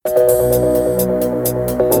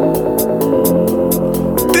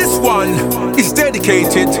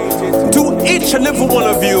dedicated to each and every one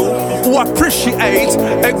of you who appreciate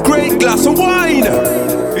a great glass of wine.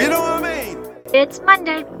 You know what I mean? It's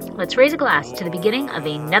Monday. Let's raise a glass to the beginning of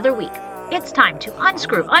another week. It's time to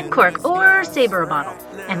unscrew, uncork, or savor a bottle.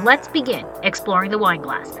 And let's begin exploring the wine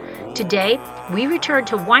glass. Today, we return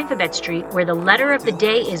to Wijnfabet Street, where the letter of the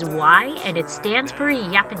day is Y, and it stands for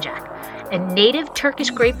Yapinjak. A native Turkish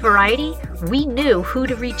grape variety, we knew who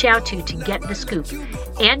to reach out to get the scoop.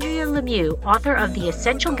 Andrea Lemieux, author of The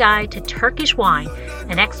Essential Guide to Turkish Wine,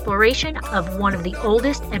 an exploration of one of the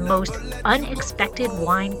oldest and most unexpected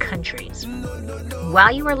wine countries.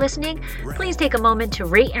 While you are listening, please take a moment to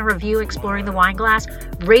rate and review Exploring the Wine Glass.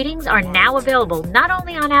 Ratings are now available not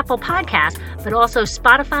only on Apple Podcasts, but also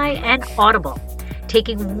Spotify and Audible.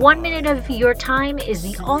 Taking 1 minute of your time is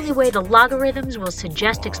the only way the logarithms will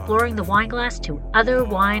suggest Exploring the Wine Glass to other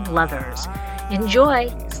wine lovers. Enjoy!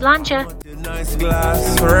 Slancha! Nice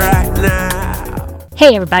glass right now.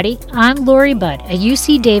 Hey everybody, I'm Lori Budd, a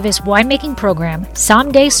UC Davis winemaking program,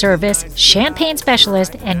 someday service, champagne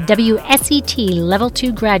specialist, and WSET Level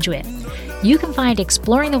 2 graduate. You can find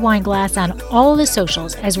Exploring the Wine Glass on all the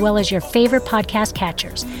socials, as well as your favorite podcast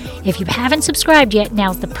catchers. If you haven't subscribed yet,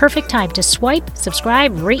 now's the perfect time to swipe,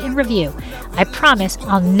 subscribe, rate, and review. I promise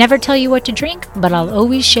I'll never tell you what to drink, but I'll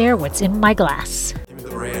always share what's in my glass.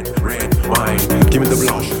 Give me the red wine. Give me the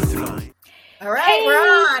blanche. All right,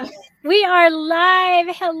 we're on. We are live.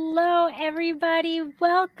 Hello, everybody.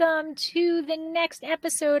 Welcome to the next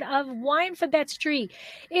episode of Wijnfabet Street.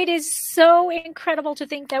 It is so incredible to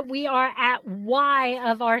think that we are at Y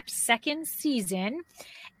of our second season.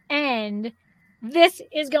 And this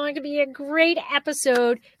is going to be a great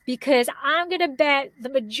episode because I'm going to bet the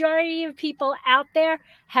majority of people out there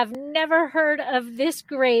have never heard of this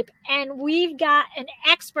grape. And we've got an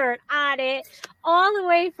expert on it all the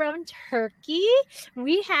way from Turkey.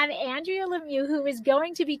 We have Andrea Lemieux, who is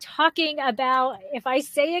going to be talking about, if I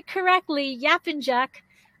say it correctly, Yapinjak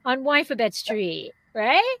on Wijnfabet Street,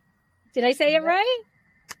 right? Did I say it right?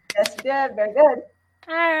 Yes, you did. Very good.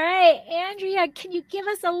 All right, Andrea, can you give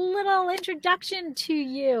us a little introduction to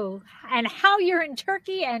you and how you're in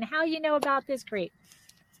Turkey and how you know about this grape?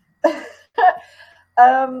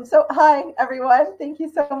 So hi, everyone. Thank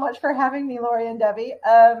you so much for having me, Lori and Debbie.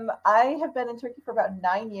 I have been in Turkey for about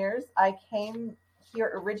 9 years. I came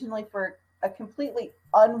here originally for a completely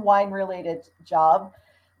unwine-related job,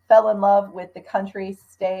 fell in love with the country,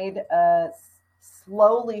 stayed,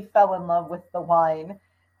 slowly fell in love with the wine,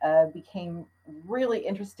 became really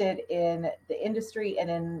interested in the industry and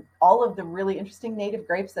in all of the really interesting native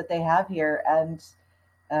grapes that they have here, and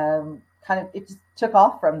it just took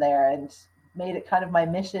off from there and made it kind of my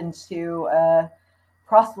mission to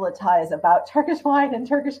proselytize about Turkish wine and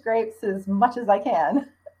Turkish grapes as much as I can.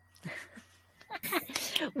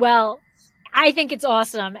 Well, I think it's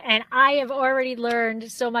awesome, and I have already learned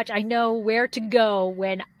so much. I know where to go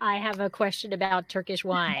when I have a question about Turkish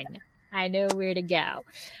wine. I know where to go.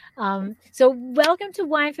 So welcome to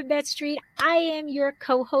Wijnfabet Street. I am your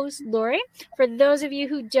co-host, Lori. For those of you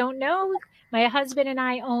who don't know, my husband and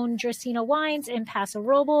I own Dracaena Wines in Paso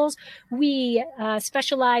Robles. We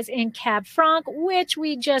specialize in Cab Franc, which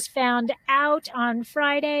we just found out on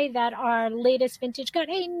Friday that our latest vintage got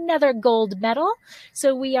another gold medal.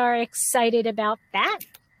 So we are excited about that.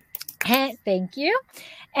 Thank you.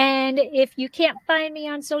 And if you can't find me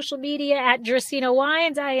on social media at Dracaena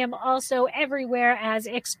Wines, I am also everywhere as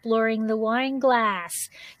Exploring the Wine Glass.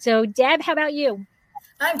 So Deb, how about you?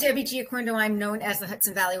 I'm Debbie Giacorndo. I'm known as the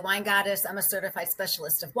Hudson Valley Wine Goddess. I'm a certified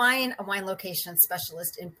specialist of wine, a wine location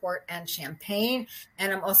specialist in port and champagne.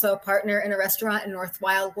 And I'm also a partner in a restaurant in North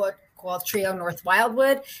Wildwood called Trio North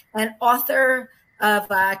Wildwood, and author of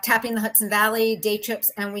Tapping the Hudson Valley, day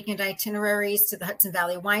trips and weekend itineraries to the Hudson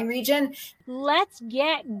Valley wine region. Let's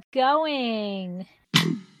get going.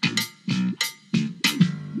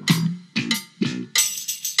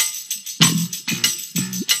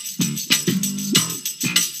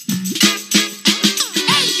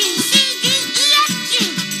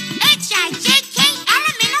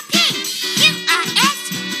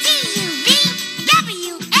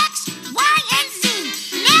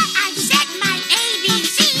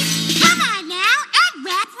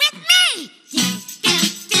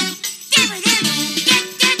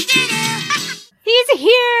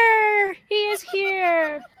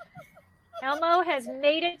 Elmo has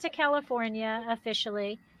made it to California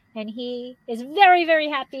officially, and he is very, very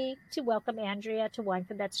happy to welcome Andrea to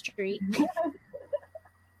Wijnfabet Street.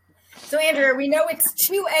 So, Andrea, we know it's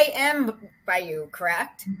 2 a.m. by you,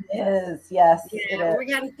 correct? Yes, Yeah, it is. we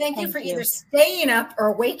got to thank you for either staying up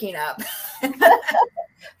or waking up.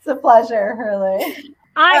 It's a pleasure, really.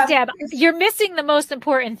 Deb, you're missing the most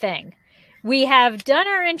important thing. We have done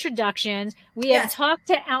our introductions. We have talked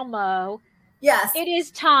to Elmo. Yes. It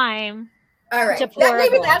is time. All right.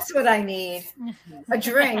 Maybe that's what I need. A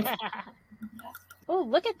drink. Oh,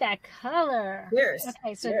 look at that color. Cheers.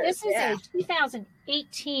 Okay, so this is a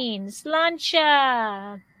 2018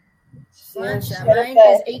 Sláinte. Sláinte. Mine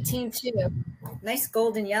is 18 too. Nice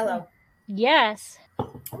golden yellow. Yes.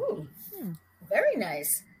 Ooh. Very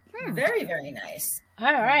nice. Very, very nice.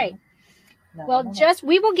 All right. Well,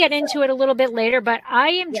 we will get into it a little bit later, but I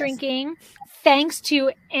am drinking, thanks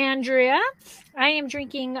to Andrea, I am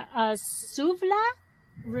drinking a Suvla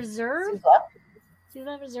Reserve.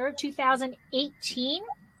 Suvla Reserve 2018.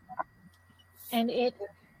 And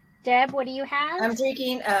Deb, what do you have? I'm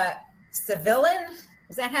drinking Sevillin.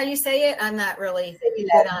 Is that how you say it? I'm not really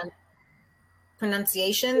good on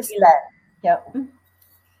pronunciations. Yep.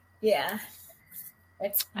 Yeah.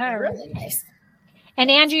 It's really nice. And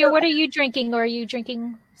Andrea, what are you drinking? Or are you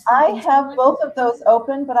drinking? I have both of those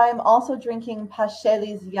open, but I'm also drinking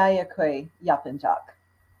Pașeli's Yayakui Yapinjak.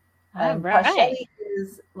 And Pașeli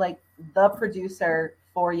is like the producer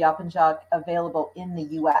for Yapinjak available in the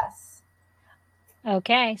U.S.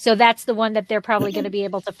 Okay, so that's the one that they're probably going to be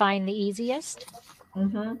able to find the easiest.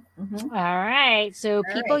 Mm-hmm. Mm-hmm. All right, so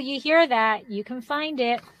people, you hear that? You can find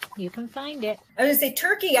it. You can find it. I was going to say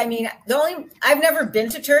Turkey. I mean, I've never been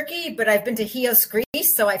to Turkey, but I've been to Chios,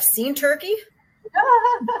 Greece, so I've seen Turkey.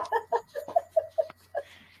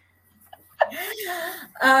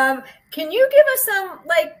 Can you give us some,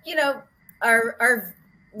 our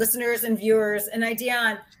listeners and viewers an idea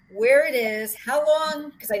on where it is, how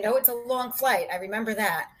long? Because I know it's a long flight. I remember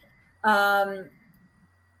that.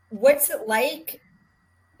 What's it like,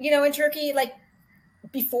 in Turkey, like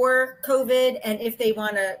before COVID, and if they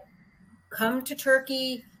want to come to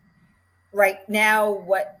Turkey right now,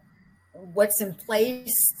 what's in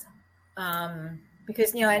place?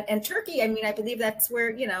 Because, and Turkey, I mean, I believe that's where,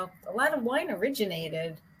 a lot of wine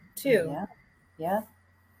originated too. Yeah.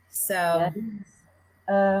 So,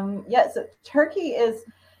 so Turkey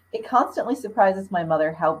it constantly surprises my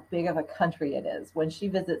mother how big of a country it is when she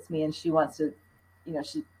visits me and she wants to,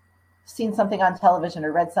 she's seen something on television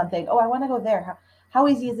or read something. Oh, I want to go there. How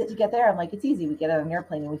easy is it to get there? I'm like, it's easy. We get on an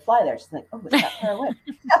airplane and we fly there. She's like, oh, it's not far away.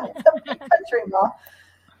 Yeah, it's a big country, Mom.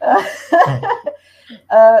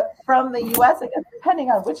 From the U.S., again,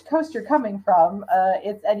 depending on which coast you're coming from,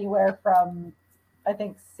 it's anywhere from, I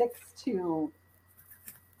think, 6 to,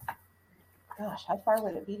 gosh, how far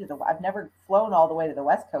would it be to the? I've never flown all the way to the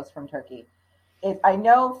West Coast from Turkey. I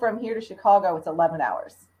know from here to Chicago, it's 11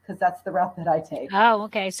 hours because that's the route that I take. Oh,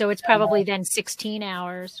 okay. So it's probably then 16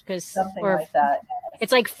 hours because something like that.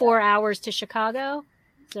 It's like 4 hours to Chicago.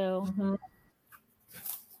 So,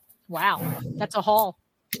 wow, that's a haul.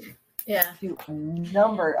 Yeah. To a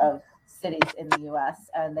number of cities in the U.S.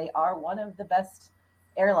 and they are one of the best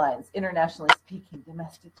airlines, internationally speaking.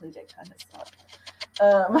 Domestically, they kind of suck.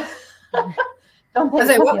 What was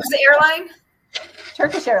the airline?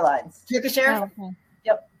 Turkish Airlines. Turkish Airlines. Oh, okay.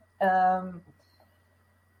 Yep.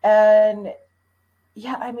 And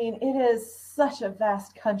yeah, I mean, it is such a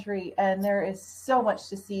vast country, and there is so much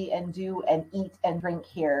to see and do and eat and drink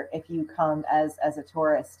here if you come as a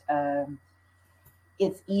tourist.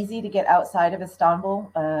 It's easy to get outside of Istanbul.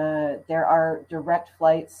 There are direct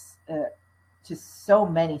flights to so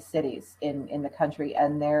many cities in the country,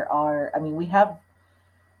 and we have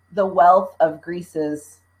the wealth of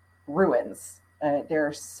Greece's ruins. There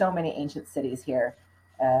are so many ancient cities here.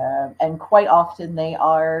 And quite often they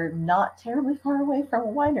are not terribly far away from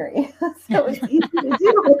a winery. So it's easy to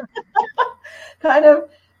do. Kind of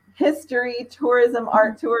history, tourism,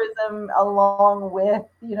 art tourism, along with,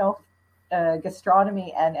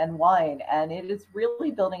 gastronomy and wine. And it is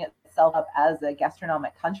really building itself up as a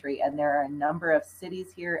gastronomic country. And there are a number of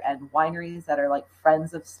cities here and wineries that are like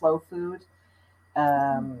friends of slow food.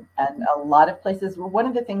 And a lot of places. One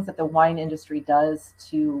of the things that the wine industry does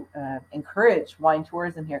to encourage wine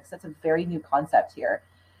tourism here, because that's a very new concept here,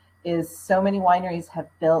 is so many wineries have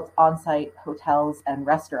built on-site hotels and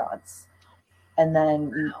restaurants, and then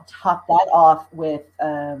you top that off with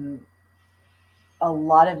a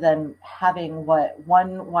lot of them having what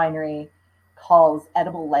one winery calls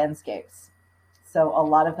edible landscapes. So a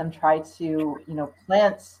lot of them try to,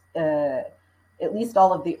 plant at least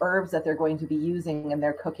all of the herbs that they're going to be using in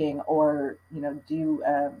their cooking, or do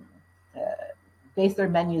base their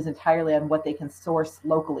menus entirely on what they can source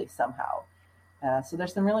locally somehow. So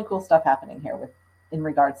there's some really cool stuff happening here in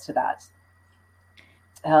regards to that.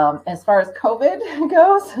 As far as COVID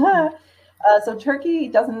goes, so Turkey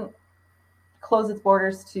doesn't close its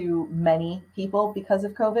borders to many people because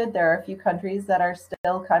of COVID. There are a few countries that are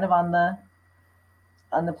still kind of on the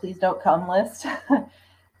please don't come list.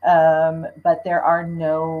 But there are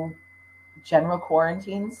no general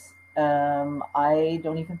quarantines. I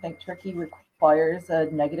don't even think Turkey requires a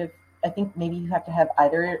negative. I think maybe you have to have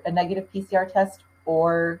either a negative PCR test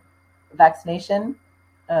or vaccination.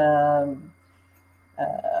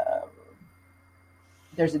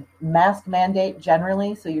 There's a mask mandate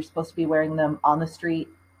generally, so you're supposed to be wearing them on the street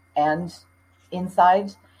and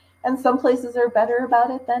inside. And some places are better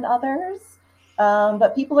about it than others.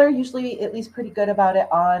 But people are usually at least pretty good about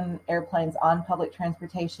it on airplanes, on public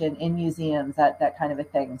transportation, in museums, that kind of a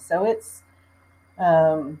thing. So it's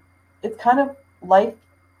kind of life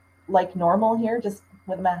like normal here, just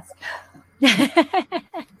with a mask. I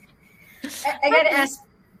got to ask,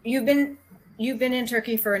 you've been in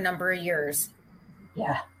Turkey for a number of years.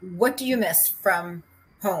 Yeah. What do you miss from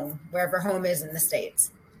home, wherever home is in the States?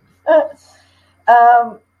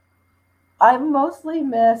 I mostly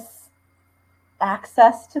miss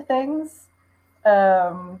access to things,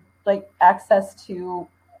 like access to,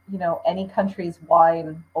 any country's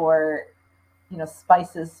wine or,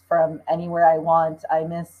 spices from anywhere I want. I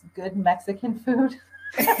miss good Mexican food,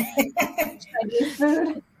 Chinese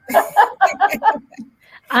food.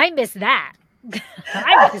 I miss that.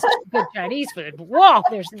 I miss good Chinese food. Whoa,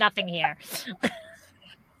 there's nothing here.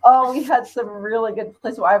 Oh, we had some really good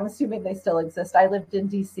places. Well, I'm assuming they still exist. I lived in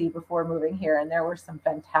DC before moving here, and there were some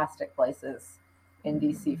fantastic places in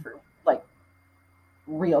DC for like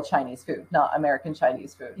real Chinese food, not American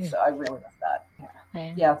Chinese food. So I really miss that.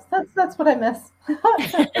 Yeah, that's what I miss. And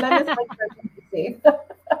I miss my trip in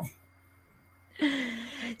DC.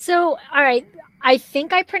 So, all right, I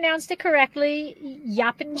think I pronounced it correctly.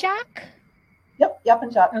 Yapinjak? Yep,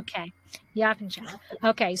 Yapinjak. Okay, Yapinjak.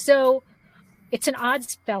 Okay, so it's an odd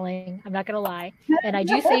spelling. I'm not going to lie, and I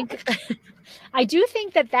do think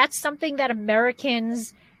that that's something that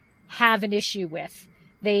Americans have an issue with.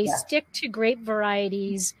 They stick to grape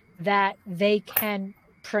varieties that they can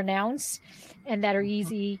pronounce and that are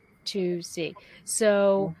easy to see.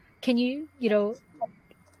 So, can you,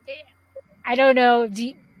 I don't know.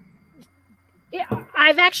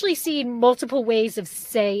 I've actually seen multiple ways of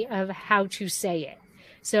how to say it.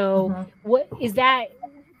 So what is that?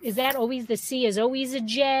 Is that always the C is always a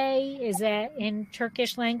J? Is that in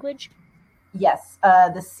Turkish language? Yes.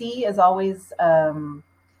 The C is always a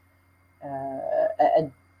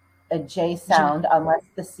J sound, unless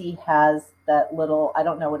the C has that little, I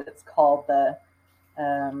don't know what it's called. That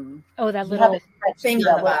little thing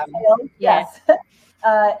on the bottom. Yes.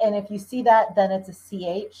 And if you see that, then it's a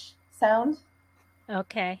CH sound.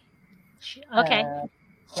 Okay.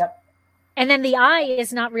 Yep. And then the I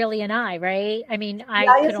is not really an I, right? I mean, I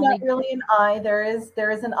is not really an I. There is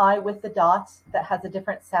an I with the dot that has a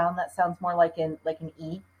different sound that sounds more like an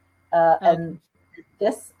E. And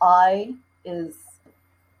this I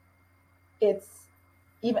it's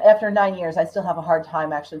even after 9 years, I still have a hard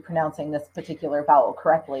time actually pronouncing this particular vowel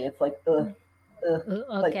correctly. It's like okay.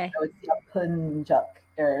 Like, it's Punjuk,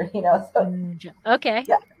 or so. Okay.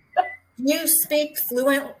 Yeah. You speak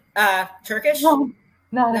fluent Turkish? No,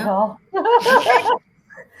 not at all.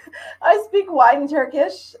 I speak wine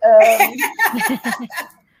Turkish.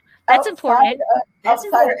 That's important.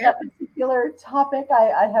 Outside of that particular topic,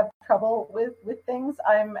 I have trouble with things.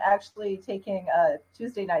 I'm actually taking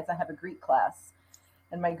Tuesday nights. I have a Greek class,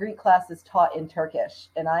 and my Greek class is taught in Turkish,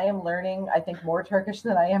 and I am learning, I think, more Turkish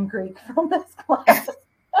than I am Greek from this class.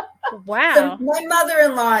 Wow. So my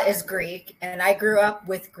mother-in-law is Greek, and I grew up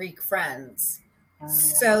with Greek friends.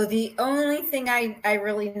 So the only thing I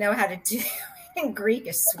really know how to do in Greek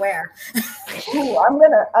is swear. Ooh, I'm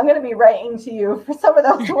gonna be writing to you for some of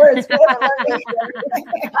those words.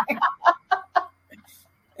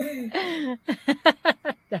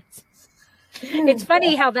 It's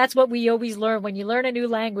funny how that's what we always learn. When you learn a new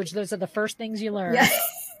language, those are the first things you learn. Yeah.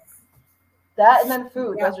 That and then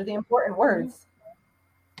food. Those are the important words.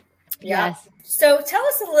 Yeah. Yes. So tell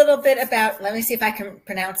us a little bit about, let me see if I can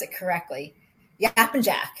pronounce it correctly.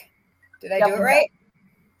 Yapinjak. Did I do it right?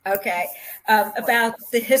 Okay. About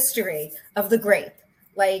the history of the grape.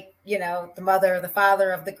 Like, the mother, the father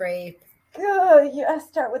of the grape. I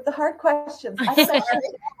start with the hard questions. I don't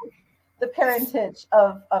know the parentage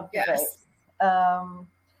of the grapes.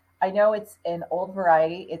 I know it's an old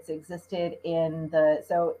variety. It's existed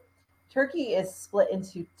so Turkey is split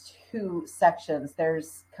into two sections.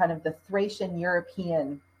 There's kind of the Thracian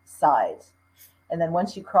European side. And then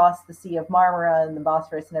once you cross the Sea of Marmara and the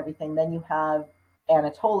Bosphorus and everything, then you have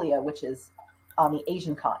Anatolia, which is on the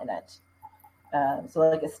Asian continent. So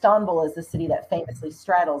like Istanbul is the city that famously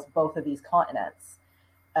straddles both of these continents.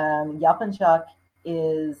 Yapıncak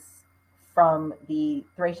is from the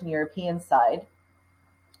Thracian European side.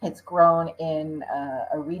 It's grown in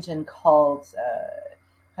a region called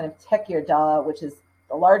kind of Tekirdağ, which is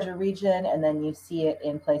the larger region, and then you see it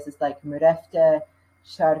in places like Mürefte,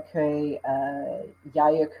 Şarköy,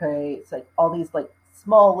 Yayaköy. It's like all these like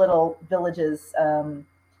small little villages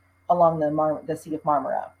along the Sea of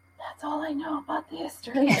Marmara. That's all I know about the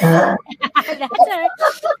history.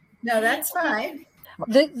 No, that's fine.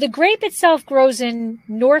 The grape itself grows in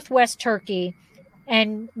northwest Turkey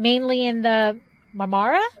and mainly in the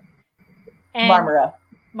Marmara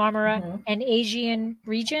Mm-hmm. and Asian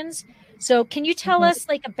regions. So can you tell us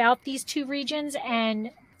like about these two regions?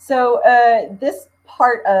 And so this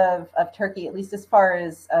part of Turkey, at least as far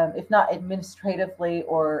as if not administratively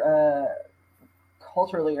or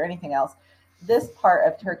culturally or anything else, this part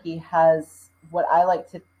of Turkey has what I like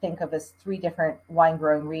to think of as three different wine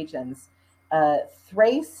growing regions.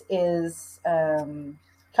 Thrace is kind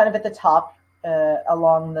of at the top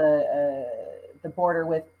along the border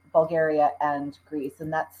with Bulgaria and Greece,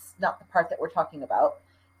 and that's not the part that we're talking about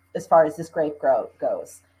as far as this grape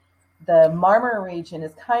goes. The Marmara region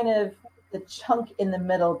is kind of the chunk in the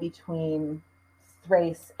middle between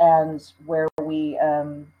Thrace and where we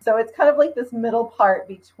so it's kind of like this middle part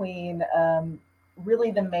between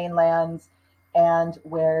really the mainland and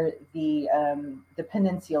where the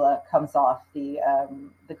peninsula comes off, the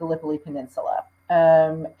Gallipoli Peninsula,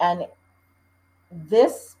 and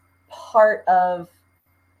this part of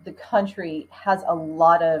the country has a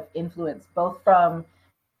lot of influence, both from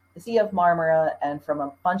the Sea of Marmara and from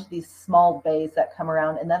a bunch of these small bays that come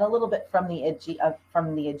around, and then a little bit from the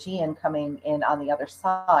Aegean coming in on the other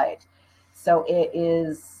side. So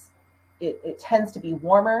it tends to be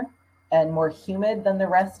warmer and more humid than the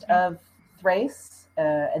rest of Thrace,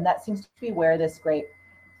 and that seems to be where this grape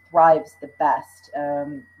thrives the best.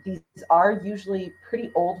 These are usually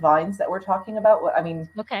pretty old vines that we're talking about. I mean,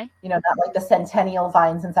 okay, not like the centennial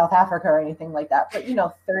vines in South Africa or anything like that, but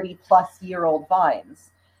 30-plus-year-old vines.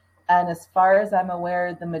 And as far as I'm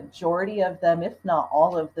aware, the majority of them, if not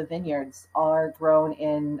all of the vineyards, are grown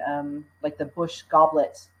in like the bush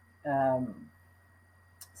goblet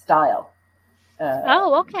style.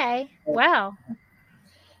 Okay. Wow.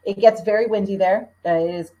 It gets very windy there.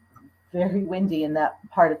 It is very windy in that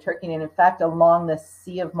part of Turkey. And in fact, along the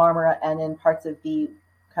Sea of Marmara and in parts of the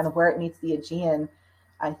kind of where it meets the Aegean,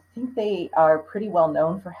 I think they are pretty well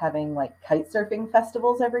known for having like kite surfing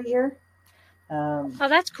festivals every year.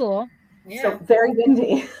 That's cool. Yeah. So very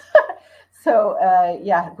windy. So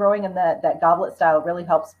growing in that goblet style really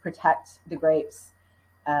helps protect the grapes.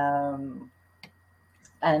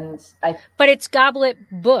 But it's goblet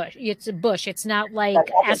bush. It's a bush. It's not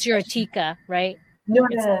like Asiatica, right? No.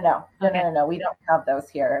 We don't have those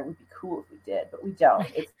here. It would be cool if we did, but we don't.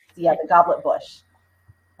 It's the goblet bush,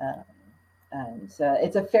 and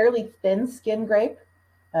it's a fairly thin skin grape.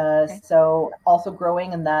 So also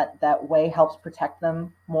growing in that way helps protect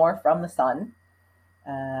them more from the sun.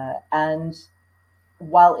 And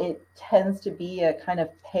while it tends to be a kind of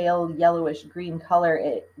pale yellowish green color,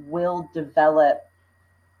 it will develop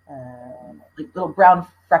like little brown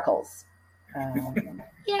freckles.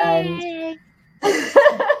 Yay!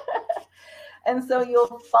 And so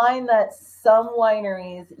you'll find that some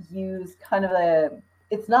wineries use kind of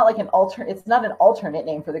it's not an alternate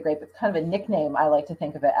name for the grape. It's kind of a nickname. I like to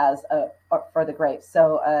think of it as for the grape.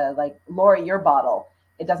 So like Laura, your bottle,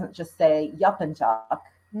 it doesn't just say Yapıncak.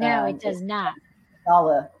 No, it does not.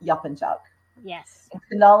 Kınalı Yapıncak. Yes. And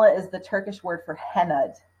Kınalı is the Turkish word for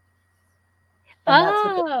henad. And that's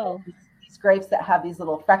what these grapes that have these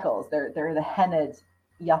little freckles. They're the henad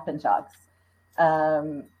Yapıncaks.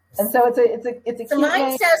 And so it's a so mine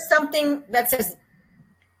name. Says something that says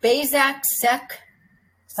Beyaz Sek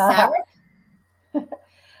Sour.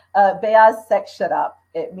 Beyaz Sek Şarap.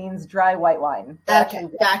 It means dry white wine. Okay,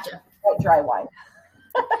 gotcha. White dry wine.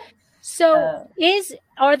 So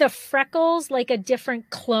are the freckles like a different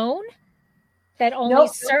clone that only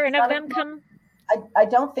certain of them come? I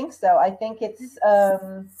don't think so. I think it's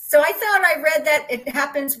So I read that it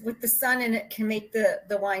happens with the sun and it can make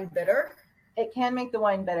the wine bitter. It can make the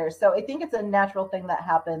wine bitter. So I think it's a natural thing that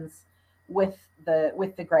happens with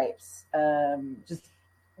the grapes, just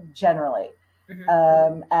generally.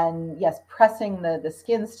 Mm-hmm. And yes, pressing the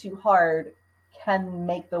skins too hard can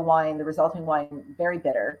make the resulting wine very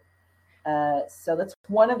bitter. So that's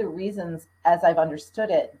one of the reasons, as I've understood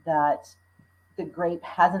it, that the grape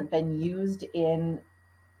hasn't been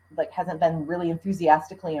really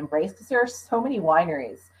enthusiastically embraced, because there are so many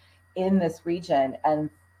wineries in this region, and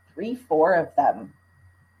 3-4 of them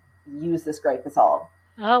use this grape as all.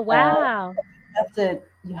 Oh, wow.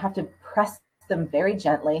 You have to press them very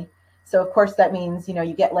gently. So of course that means,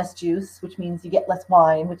 you get less juice, which means you get less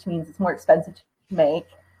wine, which means it's more expensive to make.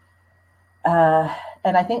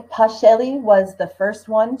 And I think Pacelli was the first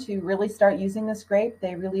one to really start using this grape.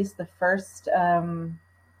 They released the first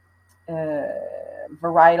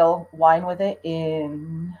varietal wine with it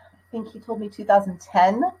in, I think he told me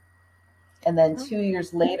 2010. And then 2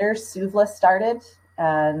 years later, Suvla started.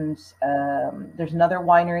 And there's another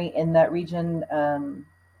winery in that region.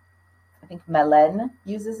 I think Melen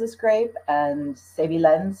uses this grape, and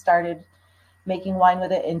Sévilène started making wine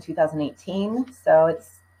with it in 2018. So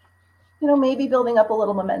it's, maybe building up a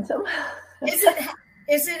little momentum. Is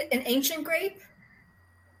it an ancient grape?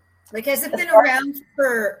 Like, has it been around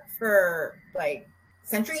for like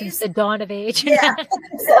centuries? Since the dawn of age. Yeah.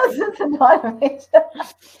 Since the dawn of age.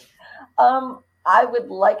 I would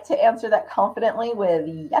like to answer that confidently with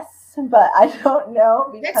yes, but I don't know,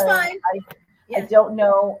 because that's fine. I don't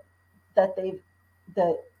know that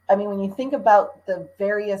when you think about the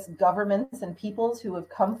various governments and peoples who have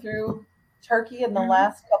come through Turkey in the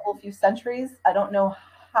last few centuries, I don't know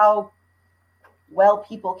how well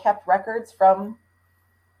people kept records from,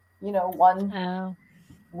 one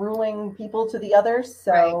ruling people to the other.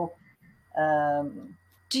 So, right.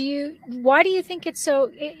 Why do you think it's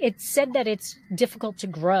it's said that it's difficult to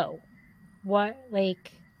grow? What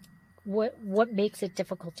makes it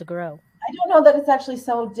difficult to grow? I don't know that it's actually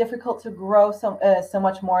so difficult to grow so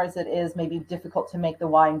much more as it is maybe difficult to make the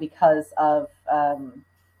wine because of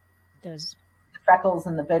those freckles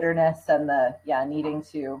and the bitterness and the needing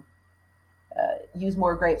to use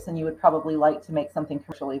more grapes than you would probably like to make something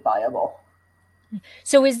commercially viable.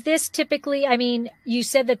 So is this typically, you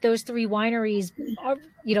said that those 3 wineries are,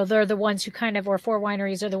 they're the ones who or 4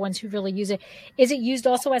 wineries are the ones who really use it. Is it used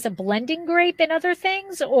also as a blending grape in other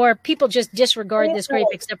things, or people just disregard this grape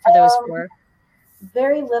except for those 4?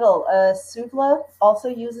 Very little. Suvla also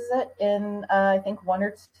uses it in, I think, 1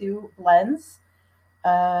 or 2 blends.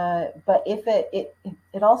 But if it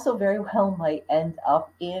also very well might end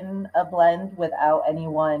up in a blend without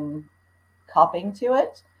anyone copying to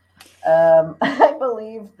it. I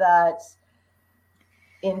believe that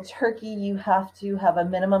in Turkey, you have to have a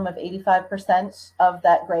minimum of 85% of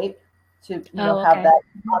that grape to have that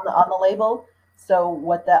on the label. So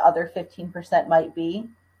what that other 15% might be.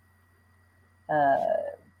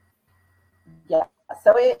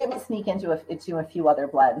 So it may sneak into a few other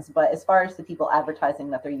blends, but as far as the people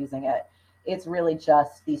advertising that they're using it, it's really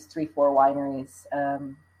just these 3-4 wineries.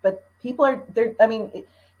 But people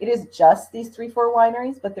it is just these 3-4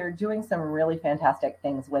 wineries, but they're doing some really fantastic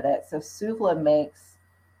things with it. So Suvla makes,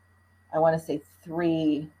 I want to say,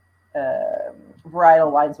 3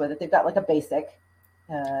 varietal wines with it. They've got like a basic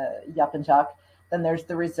Yapıncak. Then there's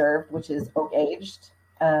the reserved, which is oak aged.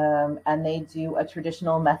 And they do a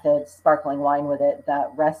traditional method sparkling wine with it that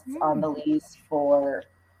rests on the lees for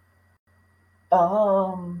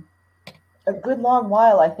a good long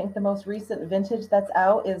while. I think the most recent vintage that's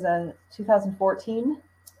out is a 2014.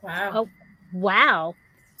 Wow. Oh, wow.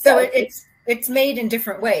 So it's made in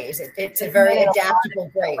different ways. It's a very adaptable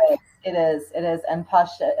grape. It is. And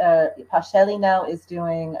Pacelli now is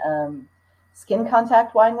doing skin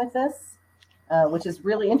contact wine with this, which is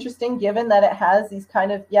really interesting given that it has these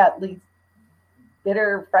kind of,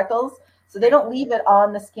 bitter freckles. So they don't leave it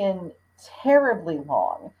on the skin terribly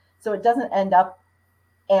long. So it doesn't end up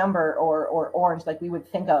amber or orange like we would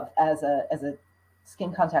think of as a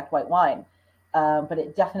skin contact white wine. But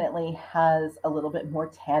it definitely has a little bit more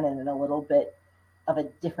tannin and a little bit of a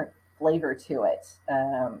different flavor to it.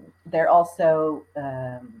 They're also,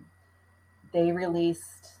 they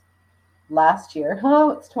released last year,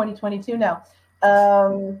 it's 2022 now,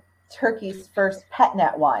 Turkey's first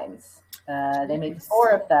Petnat wines. They made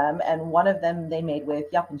 4 of them, and one of them they made with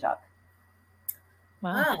Yapıncak.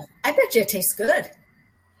 Wow. I bet you it tastes good.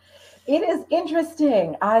 It is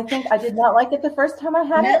interesting. I think I did not like it the first time I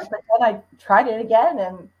had it, but then I tried it again,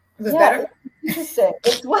 and it was better. Interesting.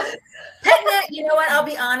 Petnat, you know what? I'll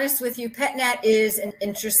be honest with you. Petnat is an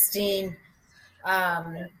interesting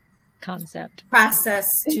concept process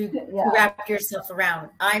to wrap yourself around.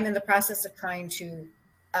 I'm in the process of trying to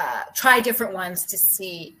try different ones to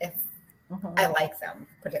see if I like them.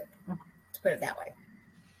 Put it that way.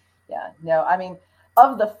 Yeah. No, I mean,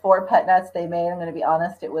 of the 4 Petnats they made, I'm going to be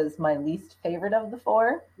honest, it was my least favorite of the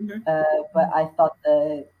 4. But I thought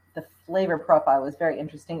the flavor profile was very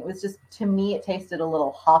interesting. It was just, to me, it tasted a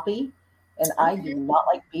little hoppy, and I do not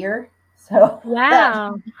like beer. So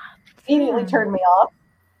wow, that immediately turned me off.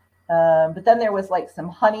 But then there was like some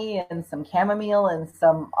honey and some chamomile and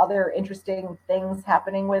some other interesting things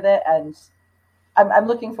happening with it. And I'm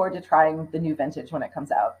looking forward to trying the new vintage when it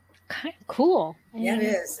comes out. Kind of cool. Yeah, it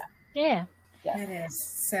is. Yeah. It is.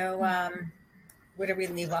 So where do we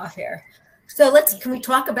leave off here? So can we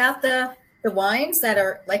talk about the wines that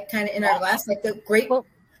are like kind of in our glass, like the grape? Well,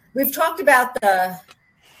 we've talked about the,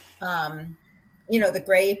 the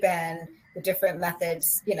grape and the different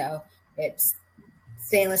methods, it's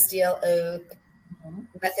stainless steel, oak,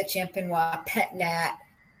 method champenois, pet nat.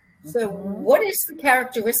 So what is the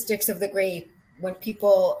characteristics of the grape when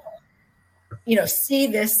people, see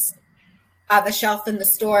this on the shelf in the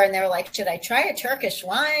store and they're like, should I try a Turkish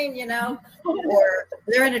wine, or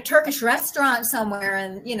they're in a Turkish restaurant somewhere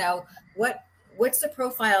and, what's the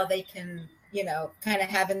profile they can, kind of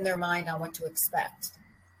have in their mind on what to expect?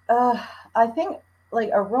 I think like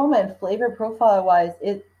aroma and flavor profile wise,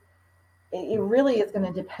 it really is going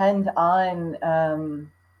to depend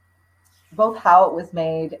on both how it was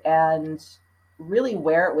made and really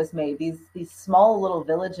where it was made. These small little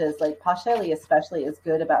villages, like Pasheli especially, is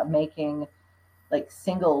good about making like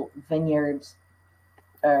single vineyard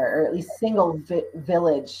or at least single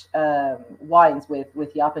village wines with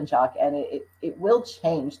Yapınjak, and it will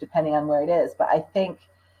change depending on where it is. But I think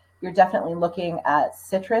you're definitely looking at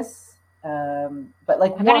citrus. But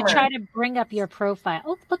like I'm going to try to bring up your profile.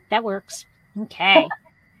 Oh, look, that works. Okay.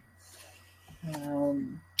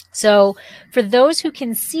 So for those who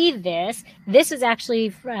can see this is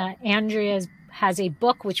actually Andrea has a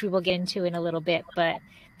book, which we will get into in a little bit, but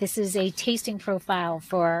this is a tasting profile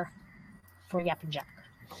for Yapınjak.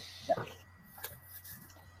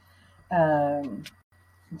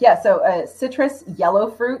 So citrus,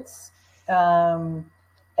 yellow fruits, and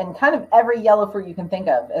kind of every yellow fruit you can think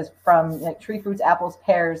of, as from like tree fruits, apples,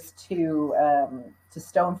 pears to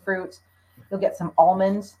stone fruit. You'll get some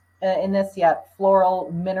almond in this,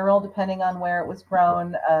 floral, mineral, depending on where it was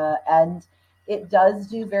grown, and it does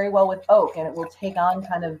do very well with oak, and it will take on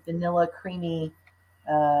kind of vanilla, creamy,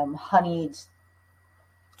 honeyed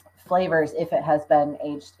flavors if it has been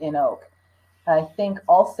aged in oak. I think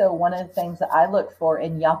also one of the things that I look for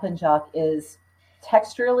in Yapınjak is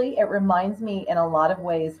texturally, it reminds me in a lot of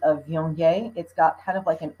ways of Viognier. It's got kind of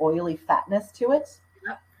like an oily fatness to it.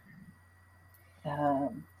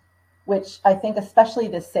 Which I think especially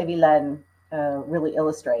the Sévillane really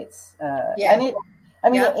illustrates. And it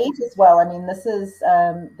ages well. I mean, this is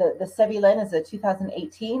the Sévillane is a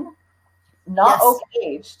 2018, not oak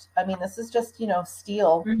aged. I mean, this is just,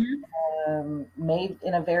 steel, made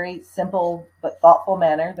in a very simple but thoughtful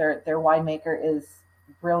manner. Their winemaker is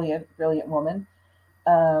brilliant woman.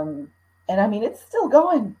 And I mean, it's still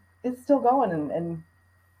going, and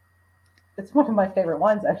it's one of my favorite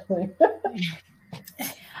wines, actually.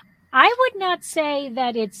 I would not say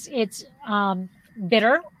that it's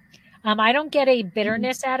bitter. I don't get a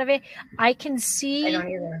bitterness out of it. I can see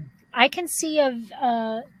a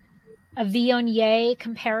Viognier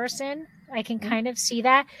comparison. I can kind of see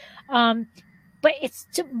that. But it's,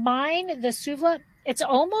 to mine, the Souvla, it's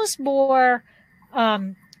almost more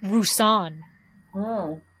Roussanne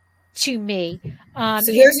to me.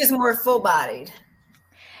 So yours is more full-bodied.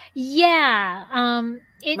 Yeah.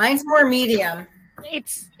 Mine's more medium.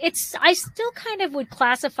 It's I still kind of would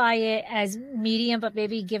classify it as medium, but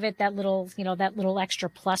maybe give it that little extra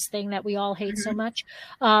plus thing that we all hate so much,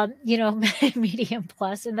 medium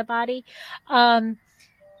plus in the body.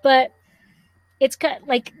 But it's got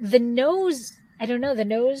like the nose, I don't know, the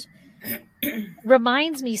nose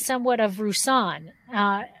reminds me somewhat of Roussanne.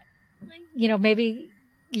 Maybe,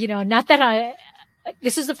 not that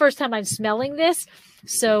this is the first time I'm smelling this.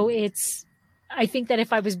 So I think that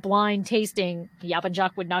if I was blind tasting,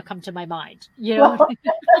 Yapınjak would not come to my mind. Yeah,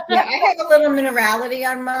 I have a little minerality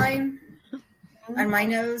on mine, on my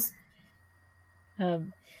nose.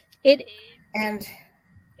 It's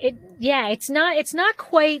not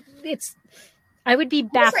quite. I would be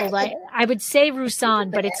baffled. I would say Roussanne,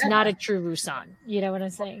 but it's not a true Roussanne. You know what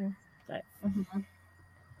I'm saying? But.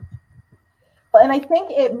 Well, and I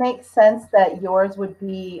think it makes sense that yours would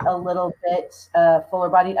be a little bit fuller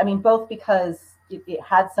bodied. I mean, both because it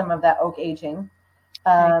had some of that oak aging,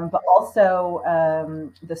 but also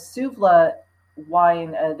the Souvla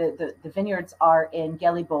wine, the vineyards are in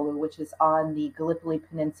Gelibolu, which is on the Gallipoli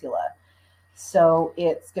Peninsula. So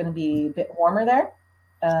it's going to be a bit warmer there.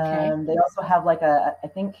 They also have like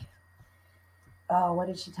what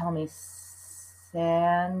did she tell me?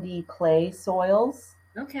 Sandy clay soils.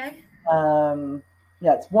 Okay.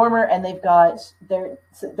 It's warmer, and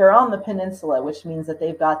they're on the peninsula, which means that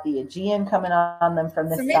they've got the Aegean coming on them from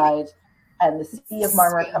this side, and the Sea of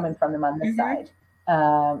Marmara coming from them on this side.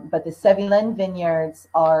 But the Sévillane vineyards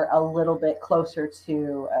are a little bit closer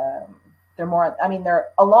to, they're more, I mean, they're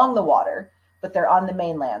along the water, but they're on the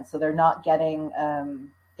mainland. So they're not getting,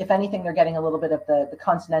 if anything, they're getting a little bit of the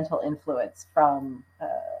continental influence from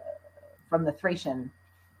the Thracian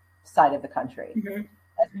side of the country,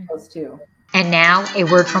 as opposed to. And now, a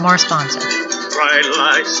word from our sponsor. Bright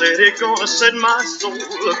light city, gonna set my soul,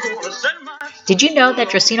 gonna set my soul. Did you know that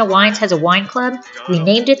Dracaena Wines has a wine club? We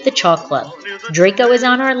named it the Chalk Club. Draco is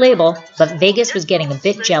on our label, but Vegas was getting a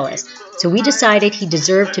bit jealous, so we decided he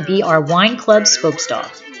deserved to be our wine club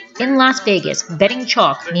spokesdog. In Las Vegas, betting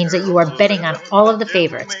chalk means that you are betting on all of the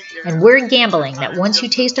favorites, and we're gambling that once you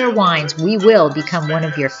taste our wines, we will become one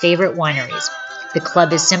of your favorite wineries. The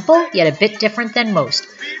club is simple, yet a bit different than most.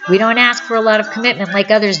 We don't ask for a lot of commitment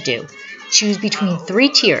like others do. Choose between 3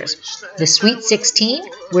 tiers. The Sweet 16,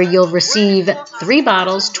 where you'll receive 3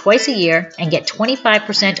 bottles twice a year and get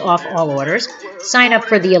 25% off all orders. Sign up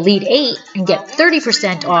for the Elite 8 and get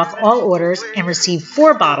 30% off all orders and receive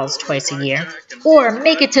 4 bottles twice a year. Or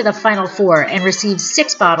make it to the Final 4 and receive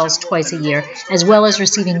 6 bottles twice a year, as well as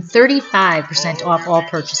receiving 35% off all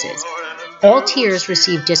purchases. All tiers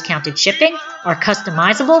receive discounted shipping, are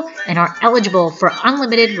customizable, and are eligible for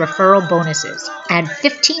unlimited referral bonuses. Add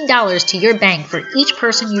 $15 to your bank for each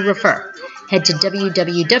person you refer. Head to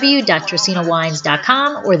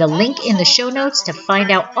www.dracaenawines.com or the link in the show notes to find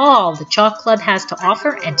out all the Chalk Club has to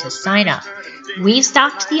offer and to sign up. We've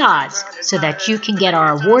stocked the odds so that you can get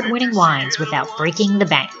our award-winning wines without breaking the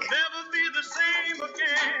bank. Never be the same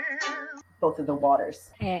again. Both of the waters.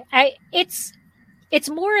 It's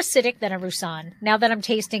more acidic than a Roussanne. Now that I'm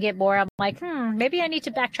tasting it more, I'm like, maybe I need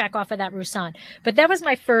to backtrack off of that Roussanne. But that was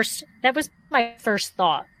my first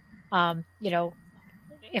thought.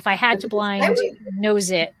 If I had to blind nose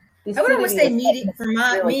it. I would almost say medium for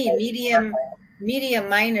me, medium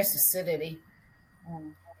minus acidity.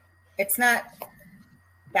 It's not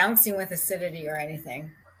bouncing with acidity or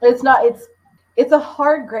anything. It's not. It's a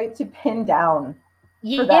hard grape to pin down.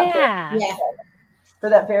 For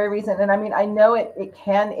that very reason. And I mean, I know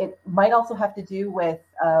it might also have to do with,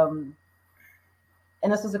 and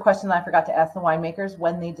this was a question that I forgot to ask the winemakers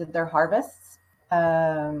when they did their harvests.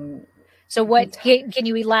 So what, can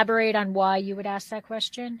you elaborate on why you would ask that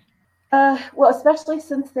question? Well, especially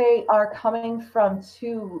since they are coming from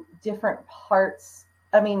 2 different parts,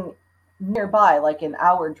 I mean, nearby, like an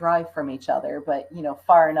hour drive from each other, but,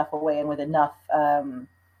 far enough away and with enough,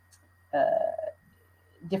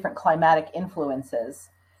 different climatic influences.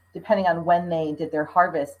 Depending on when they did their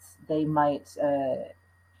harvests, they might,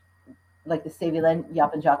 like the Sévillane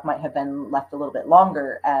Yappenjacq might have been left a little bit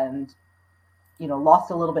longer and,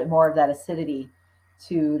 lost a little bit more of that acidity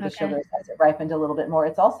to the sugars as it ripened a little bit more.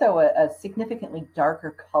 It's also a significantly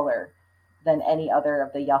darker color than any other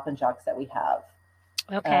of the Yappenjacqs that we have.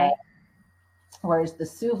 Okay. Whereas the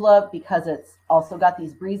Souvla, because it's also got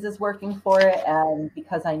these breezes working for it, and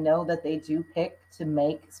because I know that they do pick to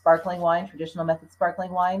make sparkling wine, traditional method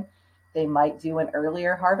sparkling wine, they might do an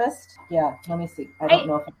earlier harvest. Yeah, let me see. I don't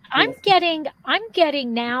know if I'm getting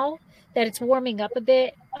now that it's warming up a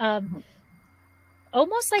bit,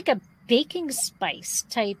 almost like a baking spice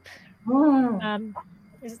type.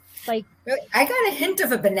 Like I got a hint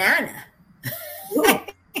of a banana.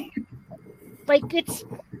 Like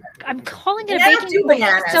I'm calling it a baking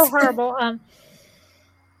spice. It's so horrible.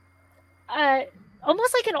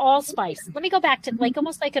 Almost like an allspice. Let me go back to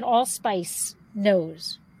almost like an allspice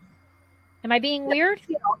nose. Am I being weird?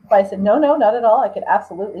 No, not at all. I could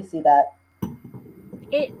absolutely see that.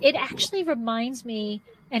 It actually reminds me,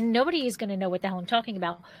 and nobody is going to know what the hell I'm talking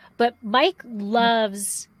about, but Mike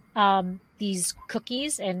loves these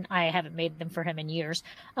cookies, and I haven't made them for him in years.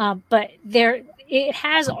 But it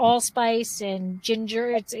has allspice and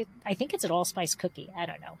ginger. I think it's an allspice cookie. I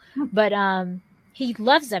don't know, but he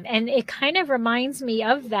loves them, and it kind of reminds me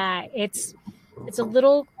of that. It's a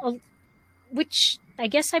little, which I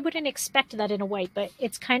guess I wouldn't expect that in a white, but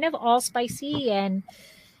it's kind of all spicy and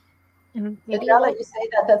maybe now that you say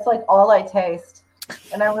that, that's like all I taste,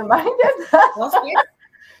 and I'm reminded that.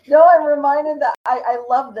 No, I'm reminded that I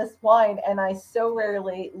love this wine, and I so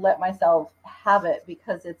rarely let myself have it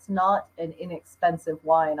because it's not an inexpensive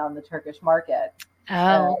wine on the Turkish market.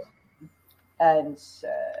 Oh.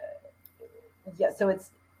 So it's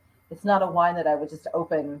not a wine that I would just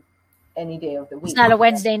open any day of the week. It's not a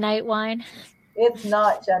Wednesday night wine. It's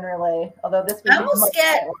not generally, although this would I almost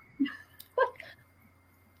get.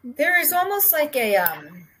 There is almost like a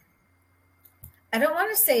I don't want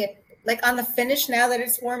to say it like on the finish now that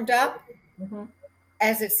it's warmed up,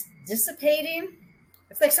 as it's dissipating.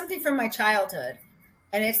 It's like something from my childhood,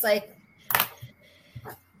 and it's like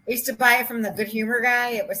I used to buy it from the Good Humor guy.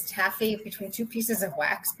 It was taffy between two pieces of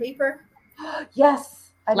wax paper.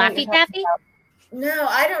 Yes. I know what Laffy you're talking Taffy? about. No,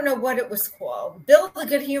 I don't know what it was called. Bill, the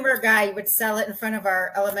Good Humor guy, would sell it in front of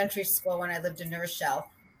our elementary school when I lived in New Rochelle.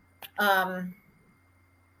 And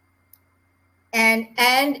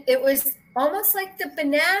it was almost like the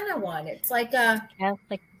banana one. It's like a, Yeah,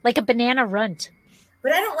 like a banana runt.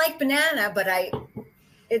 but I don't like banana, but I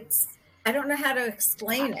don't know how to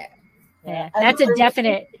explain it. Yeah, And that's a for me,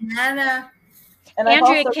 definite. Banana. And I've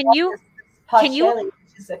Andrea, also can got you- this can you- Pashelli,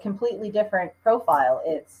 which is a completely different profile.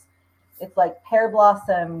 It's like pear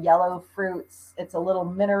blossom, yellow fruits. It's a little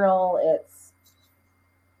mineral.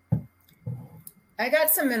 I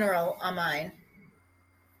got some mineral on mine.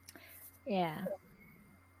 Yeah.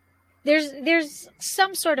 There's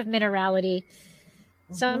some sort of minerality,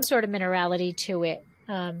 to it.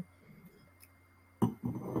 And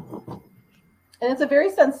it's a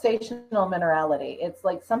very sensational minerality. It's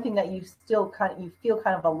like something that you feel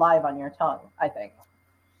kind of alive on your tongue, I think.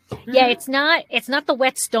 Yeah, it's not the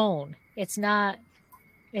wet stone. It's not.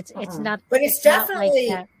 It's not. But it's not definitely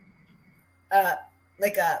like that.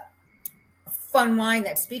 like a fun wine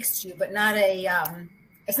that speaks to you, but not a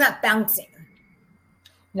it's not bouncing.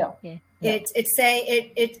 No. Yeah. It's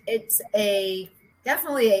a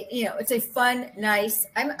definitely a, it's a fun, nice.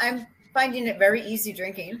 I'm finding it very easy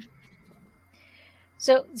drinking.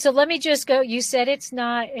 So let me just go. You said it's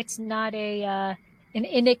not a an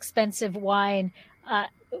inexpensive wine.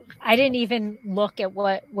 I didn't even look at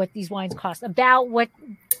what these wines cost.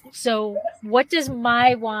 So what does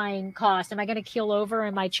my wine cost? Am I going to keel over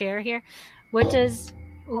in my chair here? What does?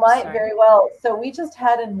 Might sorry. very well. So we just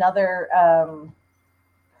had another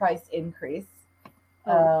price increase,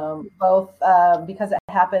 both because it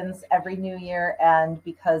happens every new year and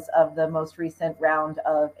because of the most recent round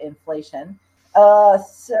of inflation.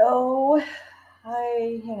 So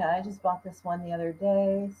hang on, I just bought this one the other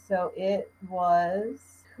day. So it was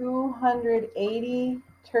 280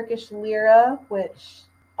 Turkish lira, which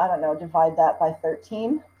I don't know, divide that by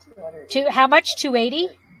 13. How much? 280?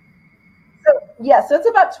 So yeah, so it's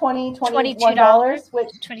about $21, which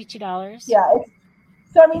 $22. yeah.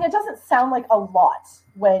 So I mean, it doesn't sound like a lot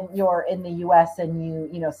when you're in the U.S.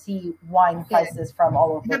 and you see wine prices from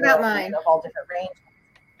all over the world of all different ranges.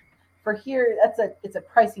 For here, it's a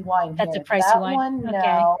pricey wine. That's here. a pricey that wine. one Okay.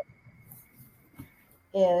 now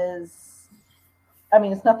is, I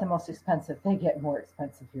mean, it's not the most expensive. They get more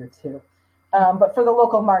expensive here too. But for the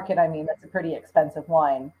local market, I mean, that's a pretty expensive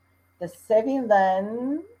wine. The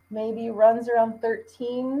Sévillane maybe runs around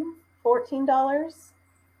 $13, $14.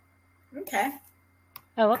 Okay.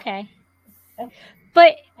 Oh, okay. Okay.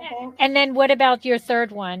 But Okay. and then what about your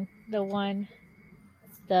third one? The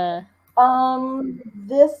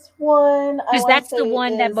This one, because that's the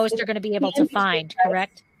one that most are going to be able to interesting find, price.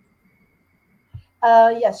 correct?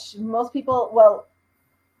 Yes, most people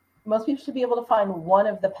should be able to find one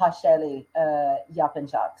of the Pashelli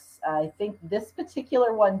Yapınjaks. I think this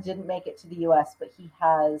particular one didn't make it to the US, but he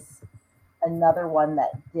has another one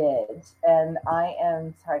that did. And I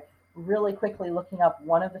am really quickly looking up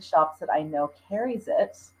one of the shops that I know carries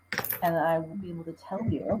it, and I will be able to tell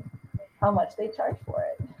you how much they charge for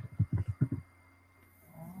it.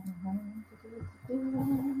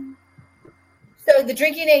 So the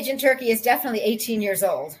drinking age in Turkey is definitely 18 years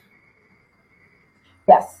old.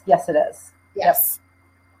 Yes, it is. Yes.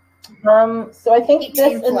 So I think 18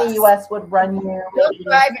 this in plus. the US would run you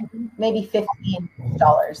maybe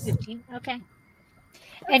 $15. 15. Okay.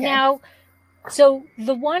 And now, so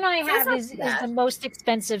the one I have is the most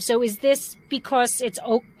expensive. So is this because it's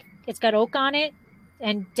oak? It's got oak on it,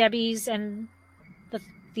 and Debbie's and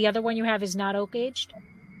the other one you have is not oak aged.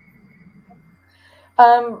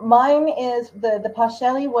 Mine is the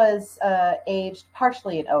Pashelli was aged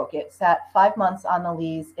partially in oak. It sat 5 months on the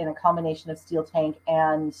lees in a combination of steel tank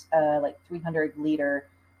and like 300-liter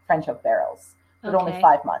French oak barrels, but only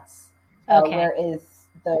 5 months. Whereas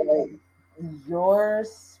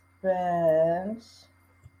yours spent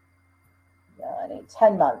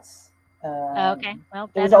 10 months. Okay, well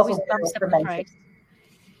it was that also always bumps up the fermented. price.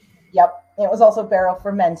 Yep, it was also barrel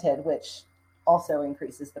fermented, which also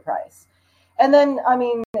increases the price. And then, I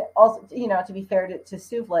mean, also, to be fair to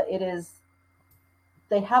Suvla,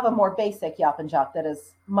 they have a more basic Yapınjak that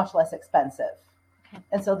is much less expensive. Okay.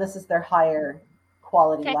 And so this is their higher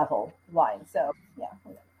quality level wine. So, yeah,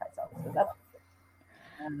 the price always goes up.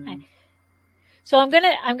 So I'm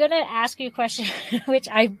gonna ask you a question, which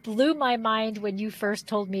I blew my mind when you first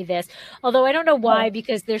told me this. Although I don't know why,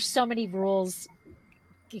 because there's so many rules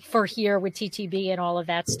for here with TTB and all of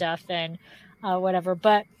that stuff and whatever.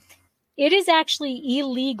 But it is actually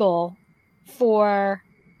illegal for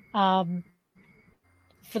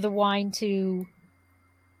for the wine to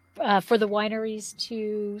for the wineries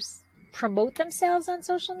to promote themselves on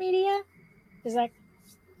social media. Is that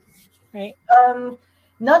right?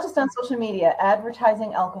 Not just on social media.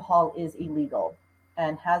 Advertising alcohol is illegal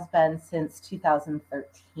and has been since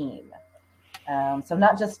 2013. So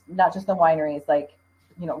not just the wineries, like,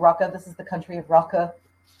 you know, Rocca. This is the country of Rocca.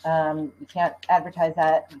 You can't advertise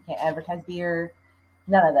that. You can't advertise beer.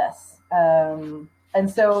 None of this. And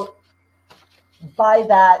so by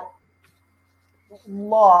that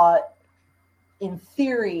law, in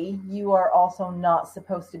theory, you are also not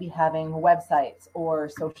supposed to be having websites or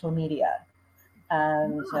social media.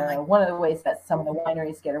 And one of the ways that some of the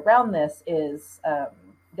wineries get around this is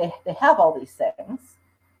they have all these things,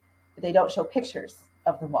 but they don't show pictures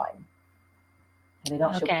of the wine. And they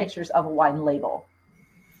don't show pictures of a wine label.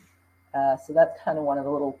 So that's kind of one of the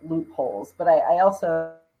little loopholes. But I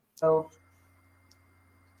also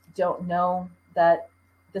don't know that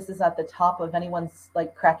this is at the top of anyone's,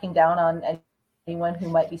 like, cracking down on anyone who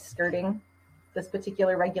might be skirting this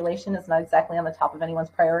particular regulation. Is not exactly on the top of anyone's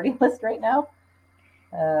priority list right now.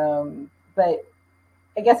 But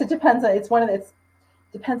I guess it depends.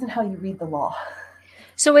 Depends on how you read the law.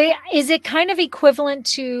 So is it kind of equivalent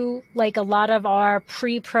to like a lot of our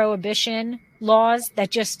pre-prohibition laws that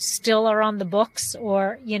just still are on the books,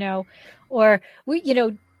 or, you know, or we, you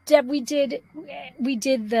know, Deb, we did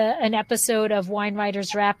an episode of Wine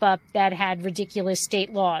Writers Wrap Up that had ridiculous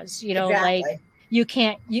state laws, you know, Exactly. like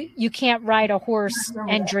you can't ride a horse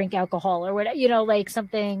and drink alcohol or whatever, you know, like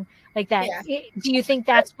something like that. Yeah. Do you think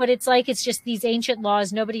that's what it's like? It's just these ancient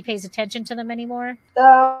laws, nobody pays attention to them anymore?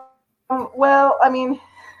 Well, I mean,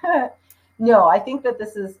 no, I think that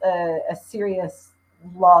this is a serious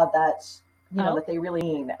law that, you know, that they really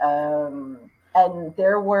mean. And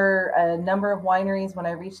there were a number of wineries when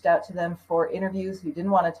I reached out to them for interviews who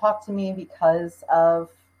didn't want to talk to me because of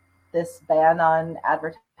this ban on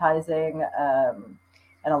advertising.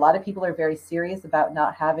 And a lot of people are very serious about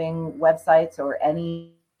not having websites or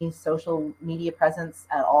any social media presence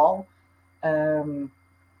at all.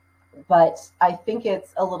 But I think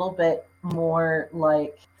it's a little bit more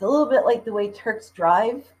like, it's a little bit like the way Turks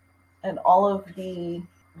drive, and all of the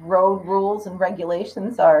road rules and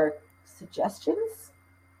regulations are suggestions.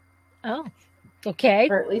 Oh, okay.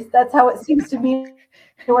 Or at least that's how it seems to me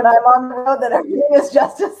when I'm on the road, that everything is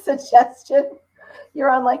just a suggestion. You're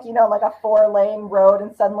on, like, you know, like a 4-lane road,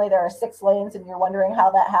 and suddenly there are 6 lanes, and you're wondering how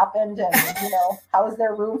that happened, and, you know, how is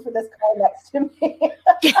there room for this car next to me?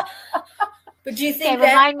 But do you think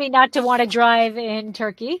remind me not to want to drive in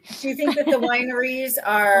Turkey? Do you think that the wineries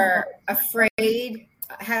are afraid?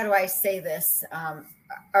 How do I say this?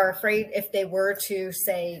 Are afraid if they were to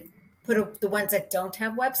say put the ones that don't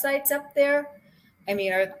have websites up there? I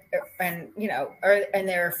mean, and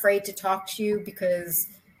they're afraid to talk to you because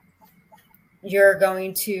you're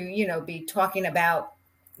going to, you know, be talking about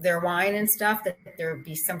their wine and stuff, that there would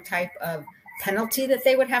be some type of penalty that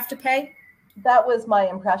they would have to pay? That was my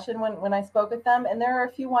impression when I spoke with them. And there are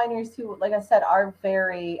a few wineries who, like I said, are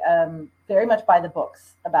very much by the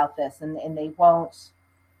books about this, and they won't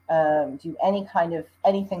do any kind of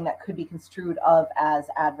anything that could be construed of as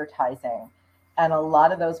advertising. And a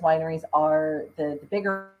lot of those wineries are the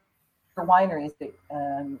bigger wineries.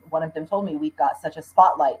 One of them told me, we've got such a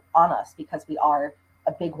spotlight on us because we are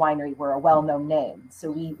a big winery, we're a well-known name,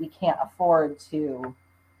 so we can't afford to,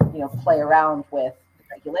 you know, play around with the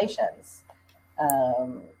regulations.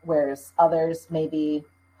 Whereas others maybe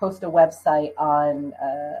host a website on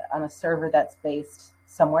a server that's based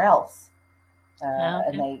somewhere else,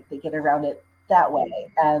 and they get around it that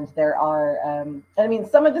way. And there are, I mean,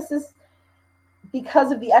 some of this is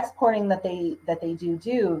because of the exporting that they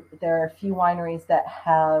do. There are a few wineries that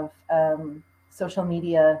have social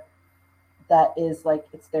media that is like,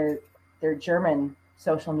 it's their German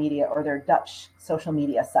social media or their Dutch social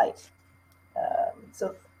media site.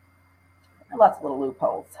 So lots of little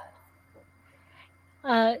loopholes.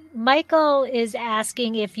 Michael is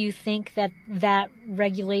asking if you think that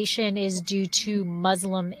regulation is due to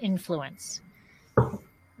Muslim influence.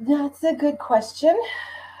 That's a good question.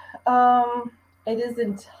 It is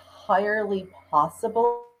entirely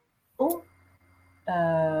possible.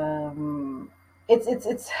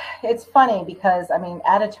 It's funny because, I mean,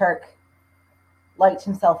 Ataturk liked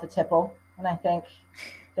himself a tipple, and I think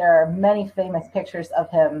there are many famous pictures of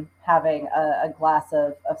him having a glass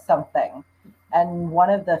of something. And one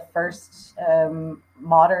of the first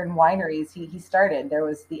modern wineries he started, there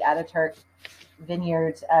was the Ataturk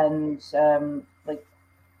Vineyard and like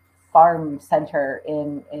farm center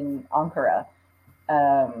in Ankara,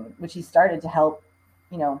 which he started to help,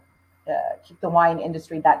 you know, kick the wine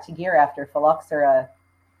industry back to gear after phylloxera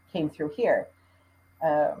came through here.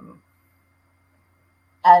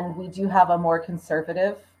 And we do have a more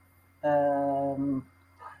conservative,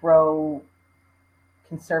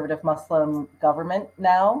 pro-conservative Muslim government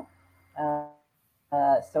now.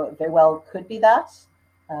 So it very well could be that.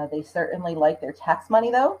 They certainly like their tax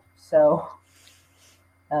money, though. So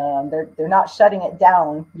they're not shutting it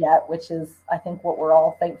down yet, which is, I think, what we're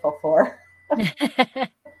all thankful for.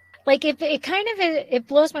 Like, it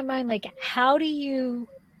blows my mind. Like, how do you,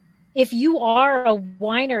 if you are a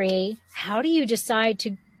winery, how do you decide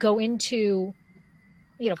to go into,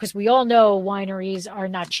 because we all know wineries are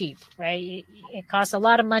not cheap, right? It costs a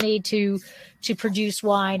lot of money to produce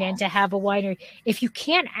wine and to have a winery. If you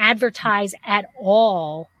can't advertise at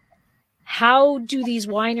all, how do these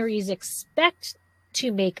wineries expect to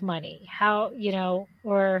make money? How,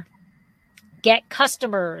 or get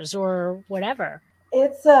customers or whatever?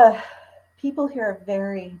 It's people here are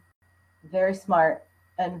very, very smart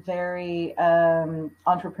and very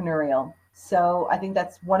entrepreneurial. So I think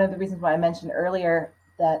that's one of the reasons why I mentioned earlier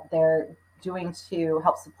that they're doing to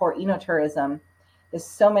help support enotourism is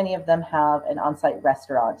so many of them have an on-site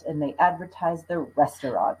restaurant and they advertise their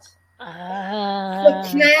restaurant. Can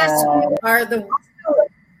I ask you,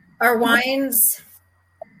 are wines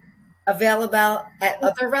available at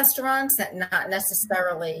other restaurants that not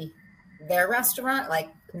necessarily their restaurant? Like,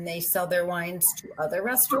 can they sell their wines to other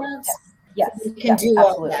restaurants? Yes, you can do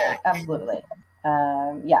all that. Absolutely.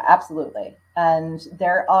 Yeah, absolutely. And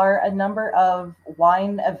there are a number of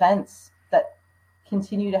wine events that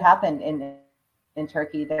continue to happen in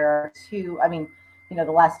Turkey. There are two,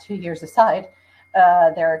 the last 2 years aside,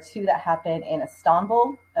 there are two that happen in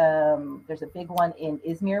Istanbul. There's a big one in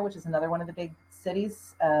Izmir, which is another one of the big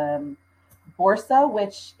cities. Bursa,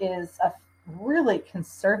 which is a really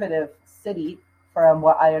conservative city, from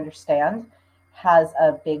what I understand, has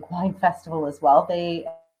a big wine festival as well. They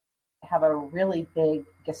have a really big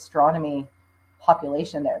gastronomy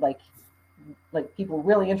population there, like people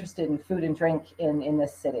really interested in food and drink in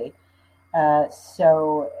this city.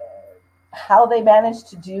 So how they manage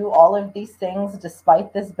to do all of these things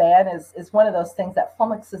despite this ban is one of those things that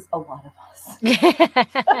flummoxes a lot of us.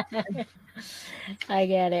 I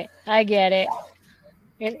get it.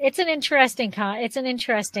 It's an interesting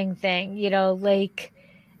thing, like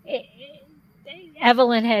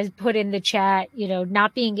Evelyn has put in the chat,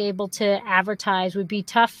 not being able to advertise would be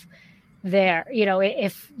tough there,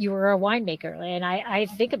 if you were a winemaker. And I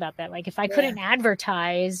think about that. Like, if I couldn't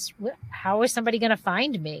advertise, how is somebody going to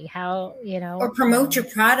find me? How, or promote your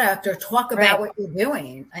product or talk about what you're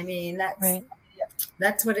doing. I mean, that's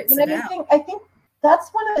what it's about. I think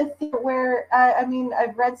that's one of the things where,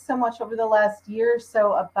 I've read so much over the last year or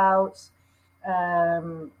so about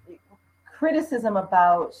criticism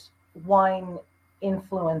about wine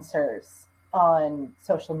influencers on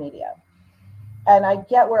social media. And I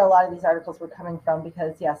get where a lot of these articles were coming from,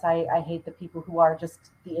 because yes, I hate the people who are just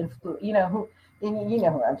the who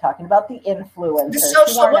I'm talking about, the influencers.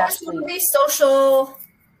 The social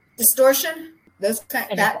distortion. Those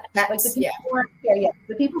kind that like the people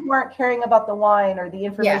the people who aren't caring about the wine or the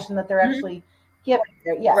information that they're actually giving.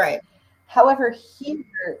 Yeah. Right. However,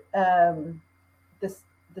 here,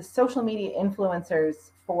 the social media influencers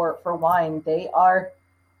for wine, they are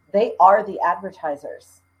the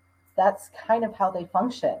advertisers. That's kind of how they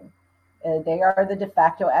function. They are the de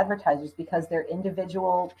facto advertisers because they're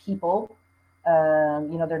individual people.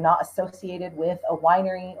 They're not associated with a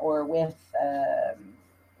winery or with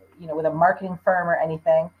with a marketing firm or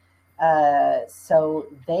anything. So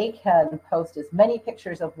they can post as many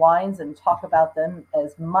pictures of wines and talk about them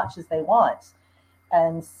as much as they want.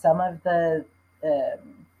 And some of the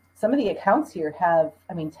accounts here have,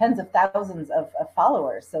 tens of thousands of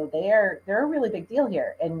followers. So they're a really big deal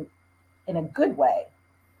here in a good way.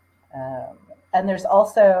 And there's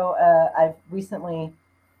also, I've recently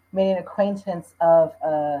made an acquaintance of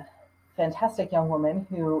a fantastic young woman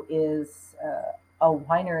who is a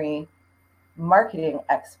winery marketing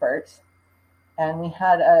expert. And we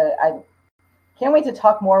had I can't wait to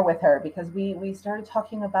talk more with her, because we started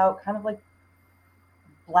talking about kind of like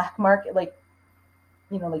black market, like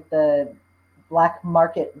the black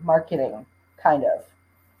market marketing, kind of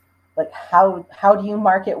like how do you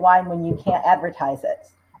market wine when you can't advertise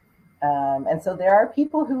it? And so there are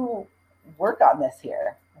people who work on this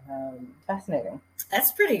here. Fascinating.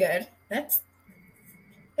 That's pretty good.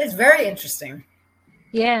 It's very interesting.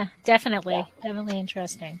 Yeah, definitely. Definitely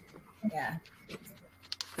interesting. Yeah.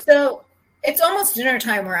 So it's almost dinner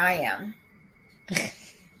time where I am.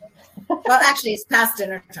 Well, actually, it's past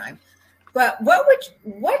dinner time. But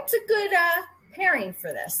what's a good pairing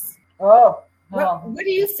for this? Oh, What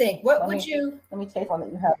do you think? What would you? Let me taste one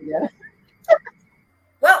that you have again.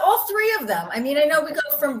 Well, all three of them. I mean, I know we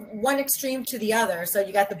go from one extreme to the other. So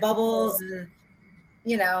you got the bubbles and,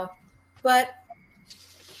 but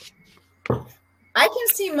I can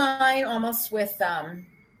see mine almost with a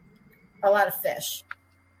lot of fish.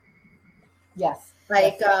 Yes.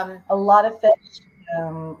 Like a lot of fish,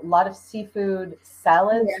 a lot of seafood,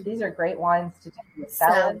 salads. Yeah. These are great wines to take with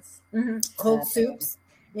salads. Mm-hmm. Cold soups,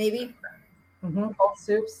 maybe. Mm-hmm. Cold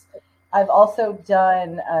soups. I've also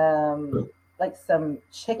done like some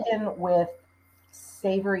chicken with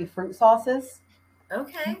savory fruit sauces.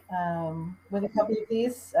 Okay. With a couple of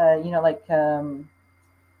these,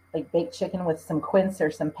 like baked chicken with some quince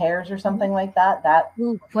or some pears or something like that.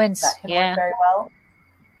 Quince, that can work very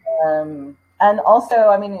well. And also,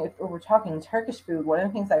 I mean, if we're talking Turkish food, one of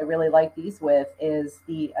the things I really like these with is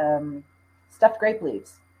the stuffed grape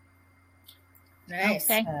leaves. Nice.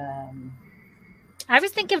 Okay. I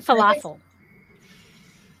was thinking falafel.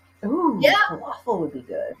 Ooh, yeah, falafel would be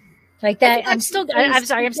good. Like that. I'm still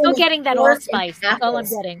getting that allspice. That's all I'm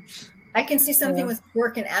getting. I can see something with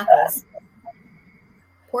pork and apples.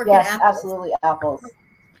 Yes, absolutely, apples.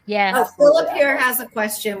 Yeah. Philip here has a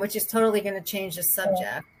question, which is totally going to change the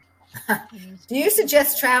subject. Do you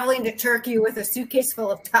suggest traveling to Turkey with a suitcase full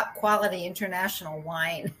of top quality international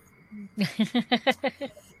wine?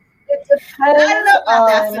 It depends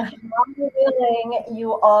on how willing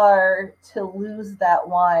you are to lose that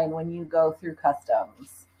wine when you go through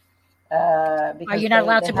customs. Are you not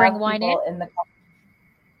allowed to bring wine in?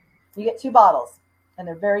 You get 2 bottles, and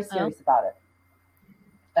they're very serious about it.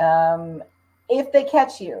 If they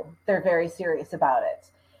catch you, they're very serious about it.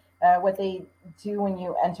 What they do when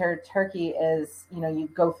you enter Turkey is, you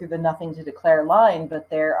go through the nothing to declare line, but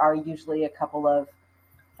there are usually a couple of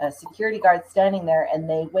security guards standing there, and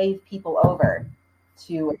they wave people over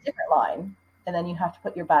to a different line, and then you have to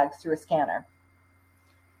put your bags through a scanner.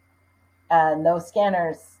 And those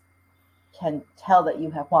scanners can tell that you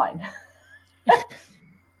have wine.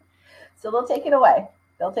 So they'll take it away.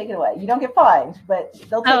 You don't get fined, but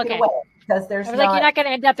they'll take it away. Because there's you're not going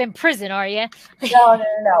to end up in prison, are you?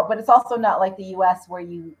 No. But it's also not like the U.S. where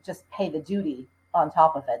you just pay the duty on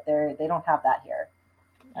top of it. They don't have that here.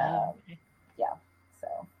 Yeah.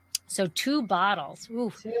 So 2 bottles.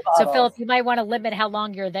 Ooh. 2 bottles. So Philip, you might want to limit how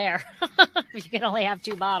long you're there. You can only have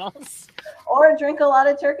 2 bottles. Or drink a lot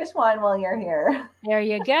of Turkish wine while you're here. There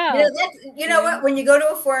you go. You know what? When you go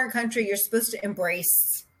to a foreign country, you're supposed to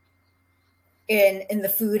embrace in the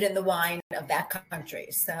food and the wine of that country.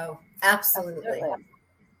 So absolutely.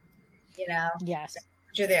 Yes, that's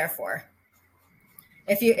what you're there for.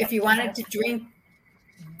 If you wanted to drink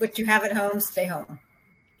what you have at home, stay home.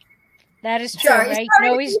 That is true, right? You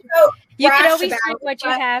can always drink what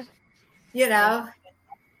you have.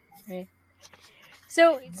 Right.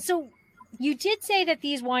 So you did say that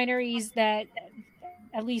these wineries, that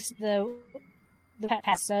at least the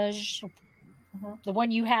Passage, the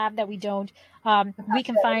one you have that we don't, we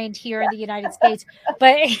can find here in the United States.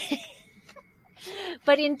 But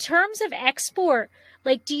in terms of export,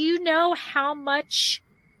 like, do you know how much,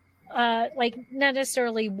 like, not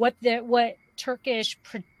necessarily what Turkish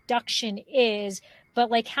production is,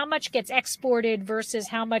 but like how much gets exported versus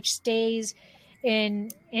how much stays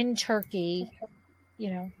in Turkey,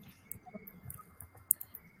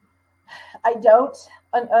 I don't.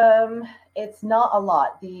 It's not a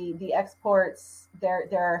lot. The exports, there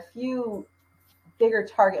are a few bigger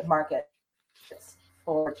target markets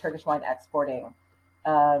for Turkish wine exporting.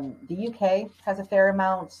 The UK has a fair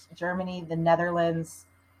amount. Germany, the Netherlands,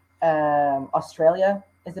 Australia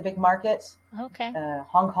is a big market. Okay.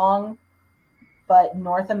 Hong Kong, but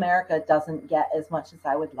North America doesn't get as much as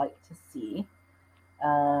I would like to see.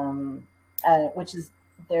 Which is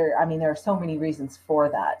there. I mean, there are so many reasons for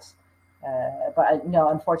that. But no,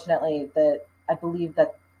 unfortunately, I believe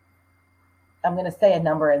that I'm going to say a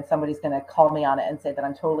number and somebody's going to call me on it and say that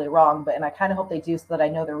I'm totally wrong. And I kind of hope they do so that I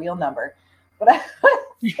know the real number. But I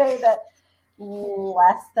would say that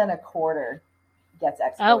less than a quarter gets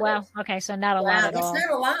exported. Oh, wow. Okay. So not a lot at all. It's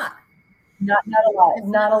not a lot.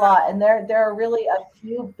 Not a lot. And there are really a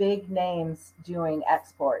few big names doing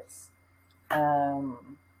exports. And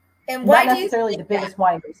why not necessarily the biggest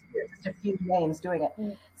wineries here, just a few names doing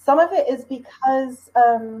it. Some of it is because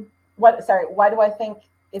why do I think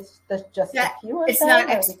it's just a few of it's them? Not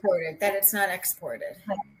exported, that it's not exported.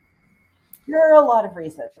 There are a lot of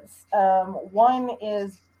reasons. One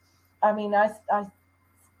is, I mean, I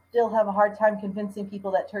still have a hard time convincing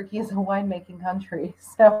people that Turkey is a winemaking country.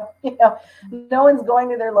 So, no one's going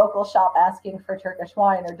to their local shop asking for Turkish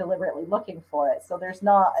wine or deliberately looking for it. So there's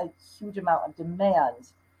not a huge amount of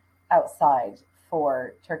demand. outside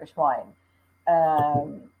for Turkish wine.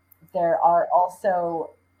 There are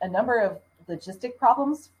also a number of logistic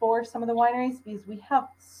problems for some of the wineries because we have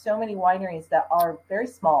so many wineries that are very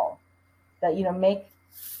small that, make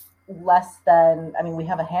less than, we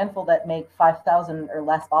have a handful that make 5,000 or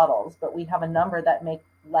less bottles, but we have a number that make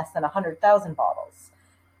less than 100,000 bottles.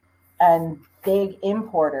 And big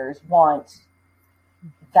importers want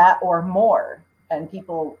that or more. And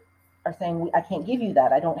people are saying, I can't give you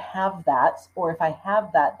that. I don't have that. Or if I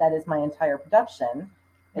have that, that is my entire production.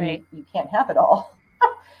 And Right. you can't have it all.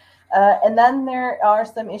 And then there are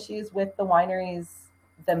some issues with the wineries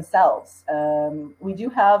themselves. We do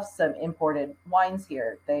have some imported wines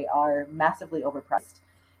here. They are massively overpriced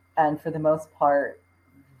and for the most part,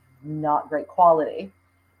 not great quality.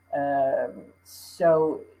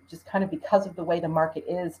 So just kind of because of the way the market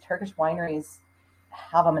is, Turkish wineries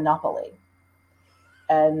have a monopoly.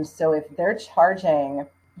 And so if they're charging,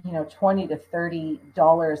 $20 to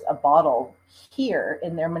 $30 a bottle here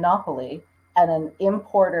in their monopoly, and an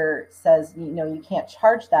importer says, you can't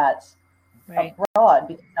charge that Right. abroad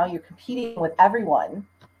because now you're competing with everyone,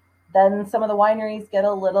 then some of the wineries get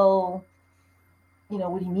a little,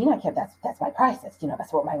 what do you mean I can't? That's my price.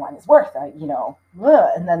 That's what my wine is worth.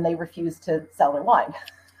 And then they refuse to sell their wine.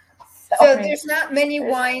 So there's not many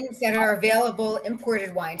wines that are available,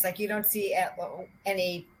 imported wines, like you don't see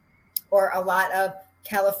any or a lot of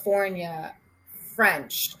California,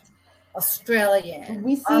 French, Australian.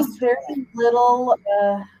 We see very little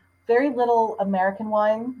American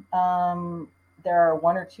wine. There are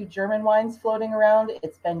one or two German wines floating around.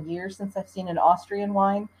 It's been years since I've seen an Austrian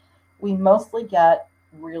wine. We mostly get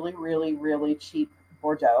really, really, really cheap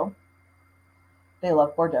Bordeaux. They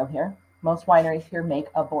love Bordeaux here. Most wineries here make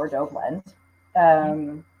a Bordeaux blend.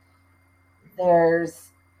 There's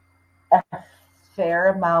a fair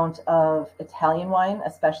amount of Italian wine,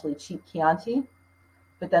 especially cheap Chianti.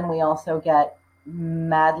 But then we also get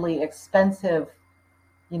madly expensive,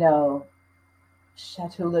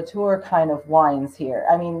 Chateau Latour kind of wines here.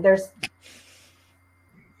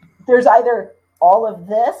 There's either all of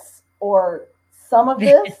this or some of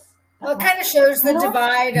this. Well, it kind of shows the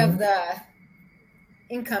divide of the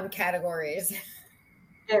income categories.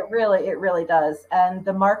 It really does. And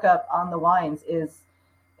the markup on the wines is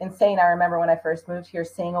insane. I remember when I first moved here,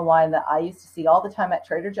 seeing a wine that I used to see all the time at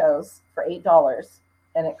Trader Joe's for $8,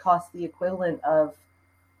 and it cost the equivalent of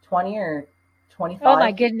 20 or 25. Oh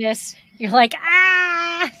my goodness. You're like,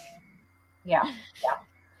 ah. Yeah.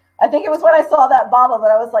 I think it was when I saw that bottle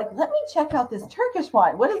that I was like, let me check out this Turkish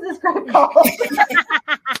wine. What is this grape called?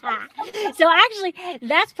 So actually,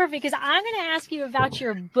 that's perfect because I'm going to ask you about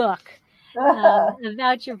your book.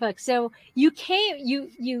 So you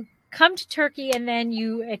come to Turkey and then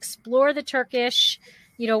you explore the Turkish,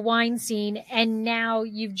 wine scene, and now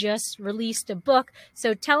you've just released a book.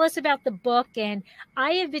 So tell us about the book. And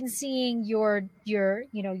I have been seeing your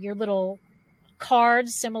little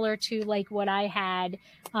cards similar to like what I had,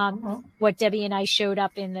 what Debbie and I showed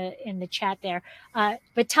up in the chat there.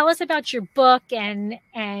 But tell us about your book and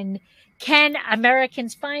can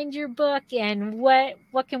Americans find your book and what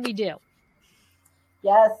can we do?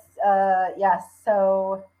 Yes.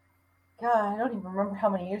 So, God, I don't even remember how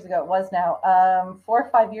many years ago it was now. 4 or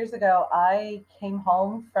 5 years ago, I came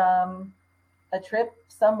home from a trip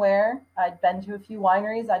somewhere. I'd been to a few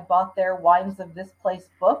wineries. I'd bought their Wines of This Place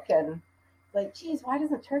book and like, geez, why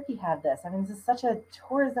doesn't Turkey have this? This is such a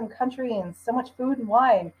tourism country and so much food and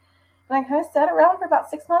wine. And I kind of sat around for about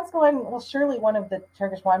 6 months going, well, surely one of the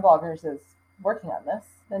Turkish wine bloggers is working on this.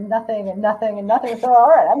 And nothing. So, all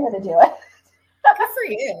right, I'm going to do it. Good for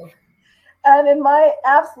you. And in my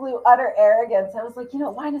absolute utter arrogance, I was like,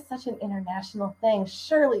 wine is such an international thing.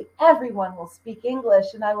 Surely everyone will speak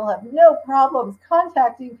English and I will have no problems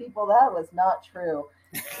contacting people. That was not true.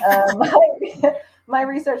 My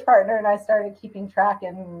research partner and I started keeping track,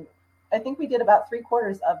 and I think we did about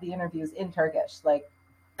 3/4 of the interviews in Turkish. Like,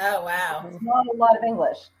 oh, wow. There's not a lot of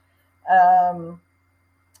English.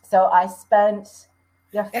 So I spent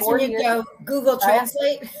 4 years. You go Google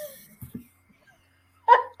Translate.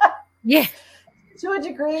 Yeah. To a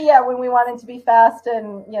degree, yeah, when we wanted to be fast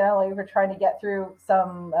and, we were trying to get through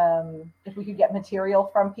some, if we could get material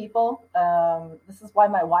from people. This is why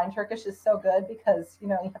my wine Turkish is so good because, you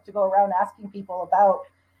have to go around asking people about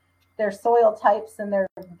their soil types and their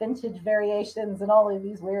vintage variations and all of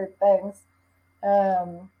these weird things.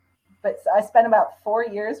 But I spent about 4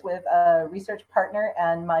 years with a research partner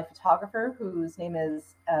and my photographer, whose name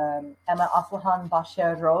is Emma Aslıhan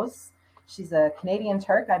Başar Rose. She's a Canadian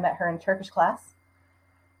Turk. I met her in Turkish class.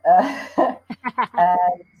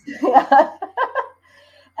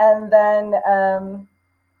 And then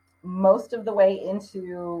most of the way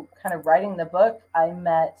into kind of writing the book, I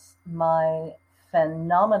met my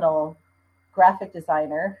phenomenal graphic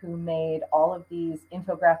designer who made all of these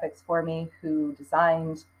infographics for me, who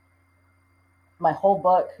designed my whole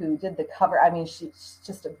book, who did the cover. I mean, she's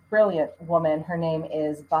just a brilliant woman. Her name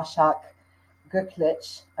is Başak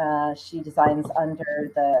Göklich. She designs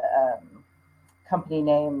under the company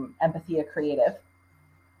name Empathia Creative.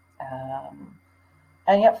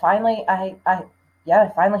 And yet finally, I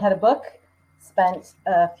finally had a book. Spent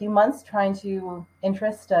a few months trying to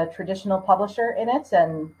interest a traditional publisher in it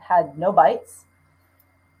and had no bites.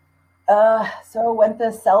 So went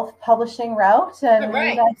the self-publishing route. And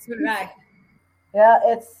right. So did I. Yeah,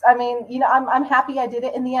 I'm happy I did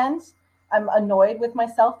it in the end. I'm annoyed with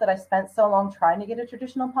myself that I spent so long trying to get a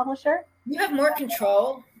traditional publisher. You have more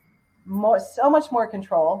control. So much more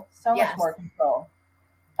control. Much more control.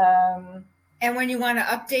 And when you want to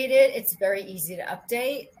update it, it's very easy to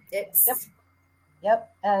update.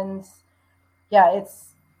 Yep. And yeah, it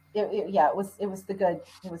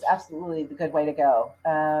was absolutely the good way to go.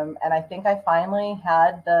 And I think I finally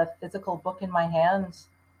had the physical book in my hand.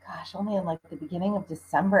 Gosh, only in like the beginning of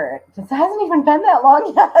December. It hasn't even been that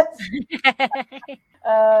long yet.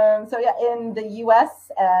 So yeah, in the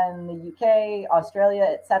US and the UK, Australia,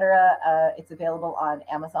 etc., it's available on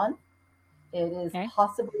Amazon. It is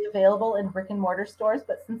possibly available in brick and mortar stores,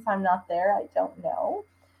 but since I'm not there, I don't know.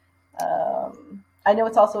 I know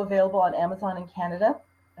it's also available on Amazon in Canada,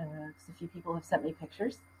 because a few people have sent me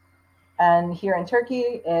pictures. And here in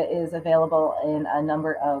Turkey, it is available in a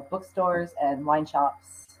number of bookstores and wine shops.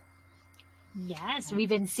 Yes, we've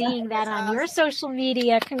been seeing that on your social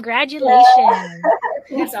media. Congratulations.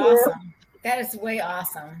 That's awesome. That is way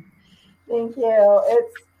awesome. Thank you.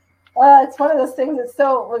 It's one of those things that's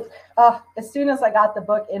so, as soon as I got the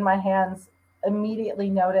book in my hands, immediately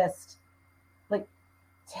noticed like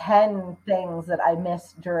 10 things that I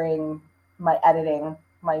missed during my editing,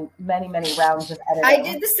 my many, many rounds of editing. I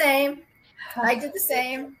did the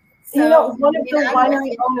same. So, one of the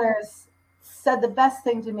winery owners said the best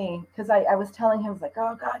thing to me, because I was telling him, I was like,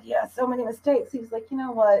 oh God, yeah, so many mistakes. He was like, you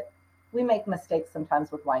know what? We make mistakes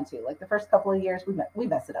sometimes with wine too. Like the first couple of years, we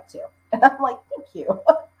mess it up too. And I'm like, thank you.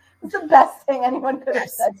 It's the best thing anyone could have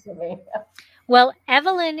said to me. Well,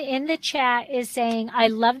 Evelyn in the chat is saying, I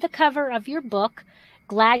love the cover of your book.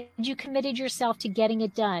 Glad you committed yourself to getting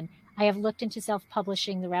it done. I have looked into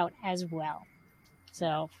self-publishing the route as well.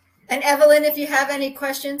 So, and Evelyn, if you have any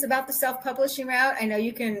questions about the self-publishing route, I know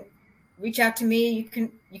you can reach out to me.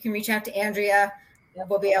 You can reach out to Andrea.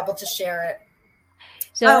 We'll be able to share it.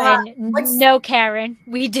 So, no, Karen,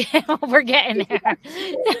 we're getting there.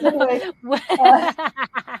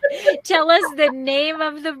 Tell us the name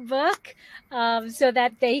of the book so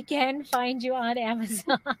that they can find you on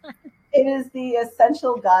Amazon. It is The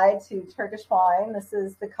Essential Guide to Turkish Wine. This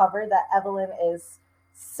is the cover that Evelyn is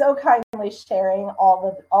so kindly sharing all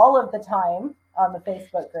of the time on the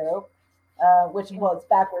Facebook group, which, well, it's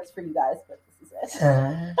backwards for you guys, but this is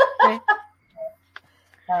it.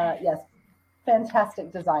 Yes.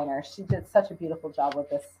 Fantastic designer. She did such a beautiful job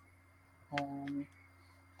with this.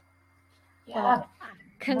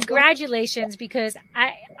 Congratulations, because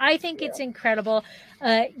I think it's incredible.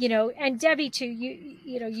 And Debbie too,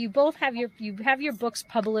 you both have your books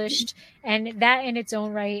published, and that in its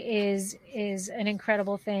own right is an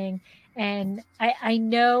incredible thing. And I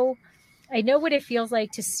know what it feels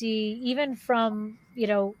like to see, even from,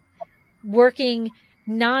 working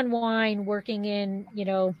non-wine, working in,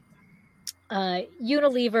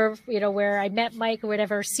 Unilever, where I met Mike or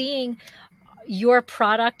whatever, seeing your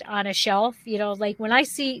product on a shelf, like when I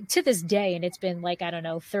see to this day, and it's been like, I don't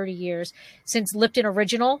know, 30 years since Lipton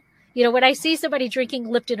Original, when I see somebody drinking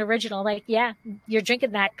Lipton Original, like, yeah, you're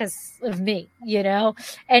drinking that because of me, and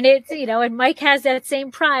it's, and Mike has that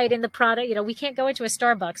same pride in the product. We can't go into a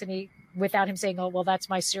Starbucks and without him saying, oh, well, that's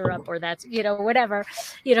my syrup, or that's, whatever,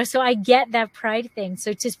 so I get that pride thing.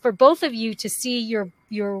 So for both of you to see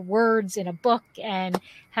your words in a book and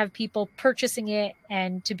have people purchasing it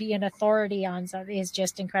and to be an authority on something is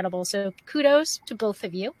just incredible. So kudos to both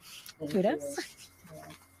of you. Kudos.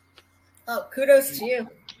 Oh, kudos to you.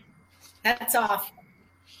 Hats off.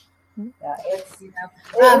 Yeah, it's, it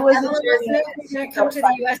was going to come to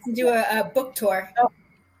the U.S. and do a book tour. Oh.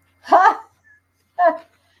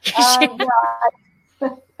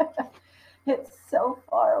 It's so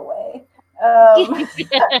far away.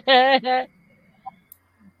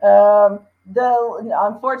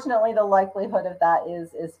 Unfortunately, the likelihood of that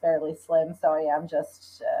is fairly slim. So I am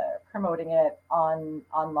just promoting it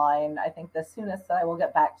online. I think the soonest that I will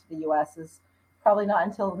get back to the U.S. is probably not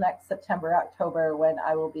until next September, October, when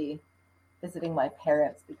I will be visiting my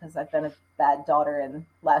parents because I've been a bad daughter, and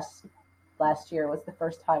last year was the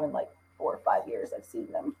first time in like 4 or 5 years I've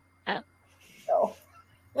seen them. Oh. So.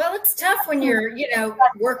 Well, it's tough when you're,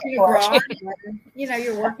 working abroad.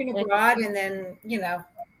 You're working abroad, and then,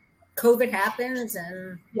 COVID happens,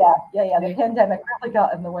 and yeah. The pandemic really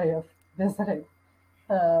got in the way of visiting.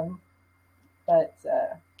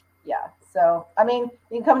 Yeah. So, I mean,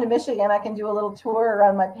 you can come to Michigan. I can do a little tour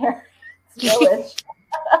around my parents' village.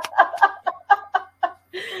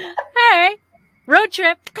 All right, road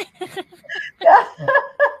trip. Yeah.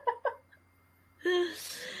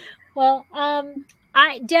 Well,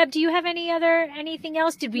 Deb, do you have anything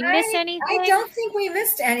else? Did we miss anything? I don't think we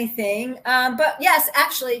missed anything. But yes,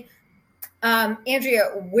 actually, Andrea,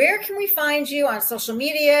 where can we find you on social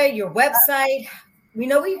media, your website? We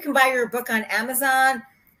know you can buy your book on Amazon.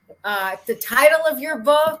 The title of your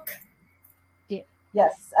book.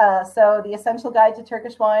 Yes. So The Essential Guide to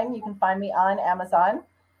Turkish Wine, you can find me on Amazon.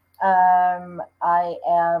 I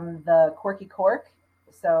am the Corky Cork.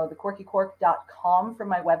 So thecorkycork.com for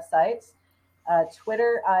my website.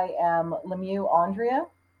 Twitter, I am Lemieux Andrea.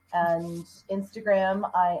 And Instagram,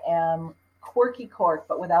 I am Corky Cork,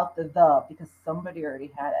 but without the because somebody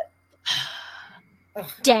already had it.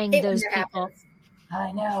 Dang those people.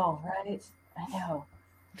 I know, right? I know.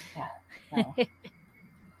 Yeah. No.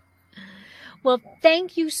 Well,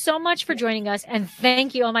 thank you so much for joining us, and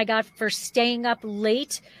thank you, oh my God, for staying up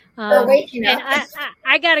late. Waking up. And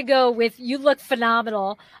I got to go with, you look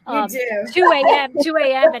phenomenal. You do. 2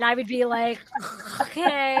 a.m., and I would be like,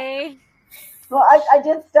 okay. Well, I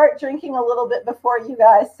did start drinking a little bit before you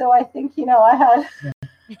guys, so I think, I had a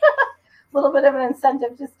little bit of an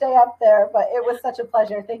incentive to stay up there, but it was such a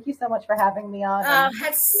pleasure. Thank you so much for having me on.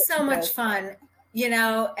 Had so much fun,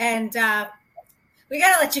 and we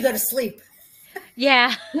got to let you go to sleep.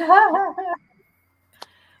 Yeah.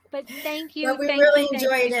 But thank you. But we really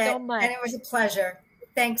enjoyed it, so much. and it was a pleasure.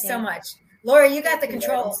 Thanks so much. Laura, you got the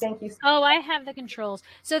controls. Thank you. Oh, I have the controls.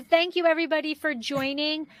 So thank you, everybody, for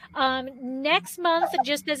joining. Next month,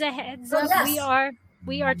 just as a heads up,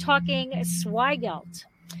 we are talking Zweigelt.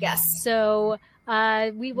 Yes. So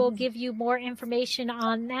we will give you more information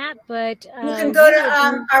on that. But you can go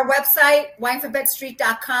to our website,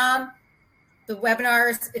 wineforbedstreet.com. The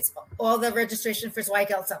webinars, it's all the registration for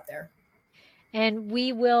Zweigelt's up there. And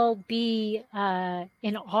we will be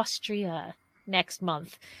in Austria next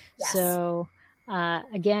month. Yes. So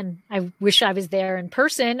again, I wish I was there in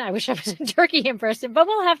person. I wish I was in Turkey in person, but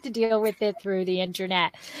we'll have to deal with it through the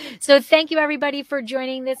internet. So thank you, everybody, for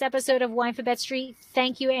joining this episode of Wine for Bet Street.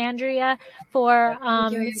 Thank you, Andrea, for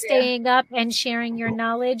staying up and sharing your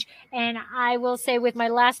knowledge. And I will say with my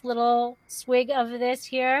last little swig of this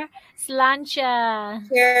here, Slancha.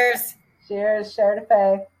 Cheers. Cheers. Share to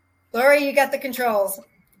pay. Laura, you got the controls.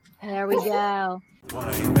 There we go.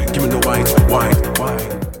 Give me the wine.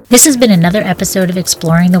 This has been another episode of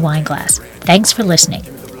Exploring the Wine Glass. Thanks for listening.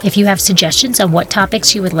 If you have suggestions on what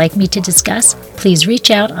topics you would like me to discuss, please reach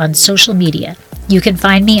out on social media. You can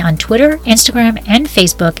find me on Twitter, Instagram, and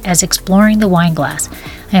Facebook as Exploring the Wine Glass.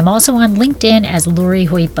 I am also on LinkedIn as Lori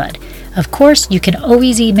Hoytbud. Of course, you can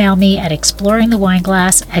always email me at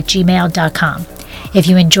exploringthewineglass@gmail.com. If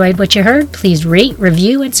you enjoyed what you heard, please rate,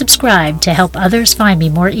 review, and subscribe to help others find me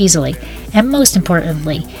more easily. And most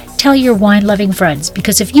importantly, tell your wine-loving friends,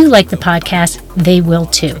 because if you like the podcast, they will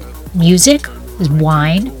too. Music is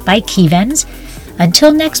Wine by Kevens.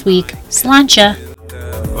 Until next week, Slancha.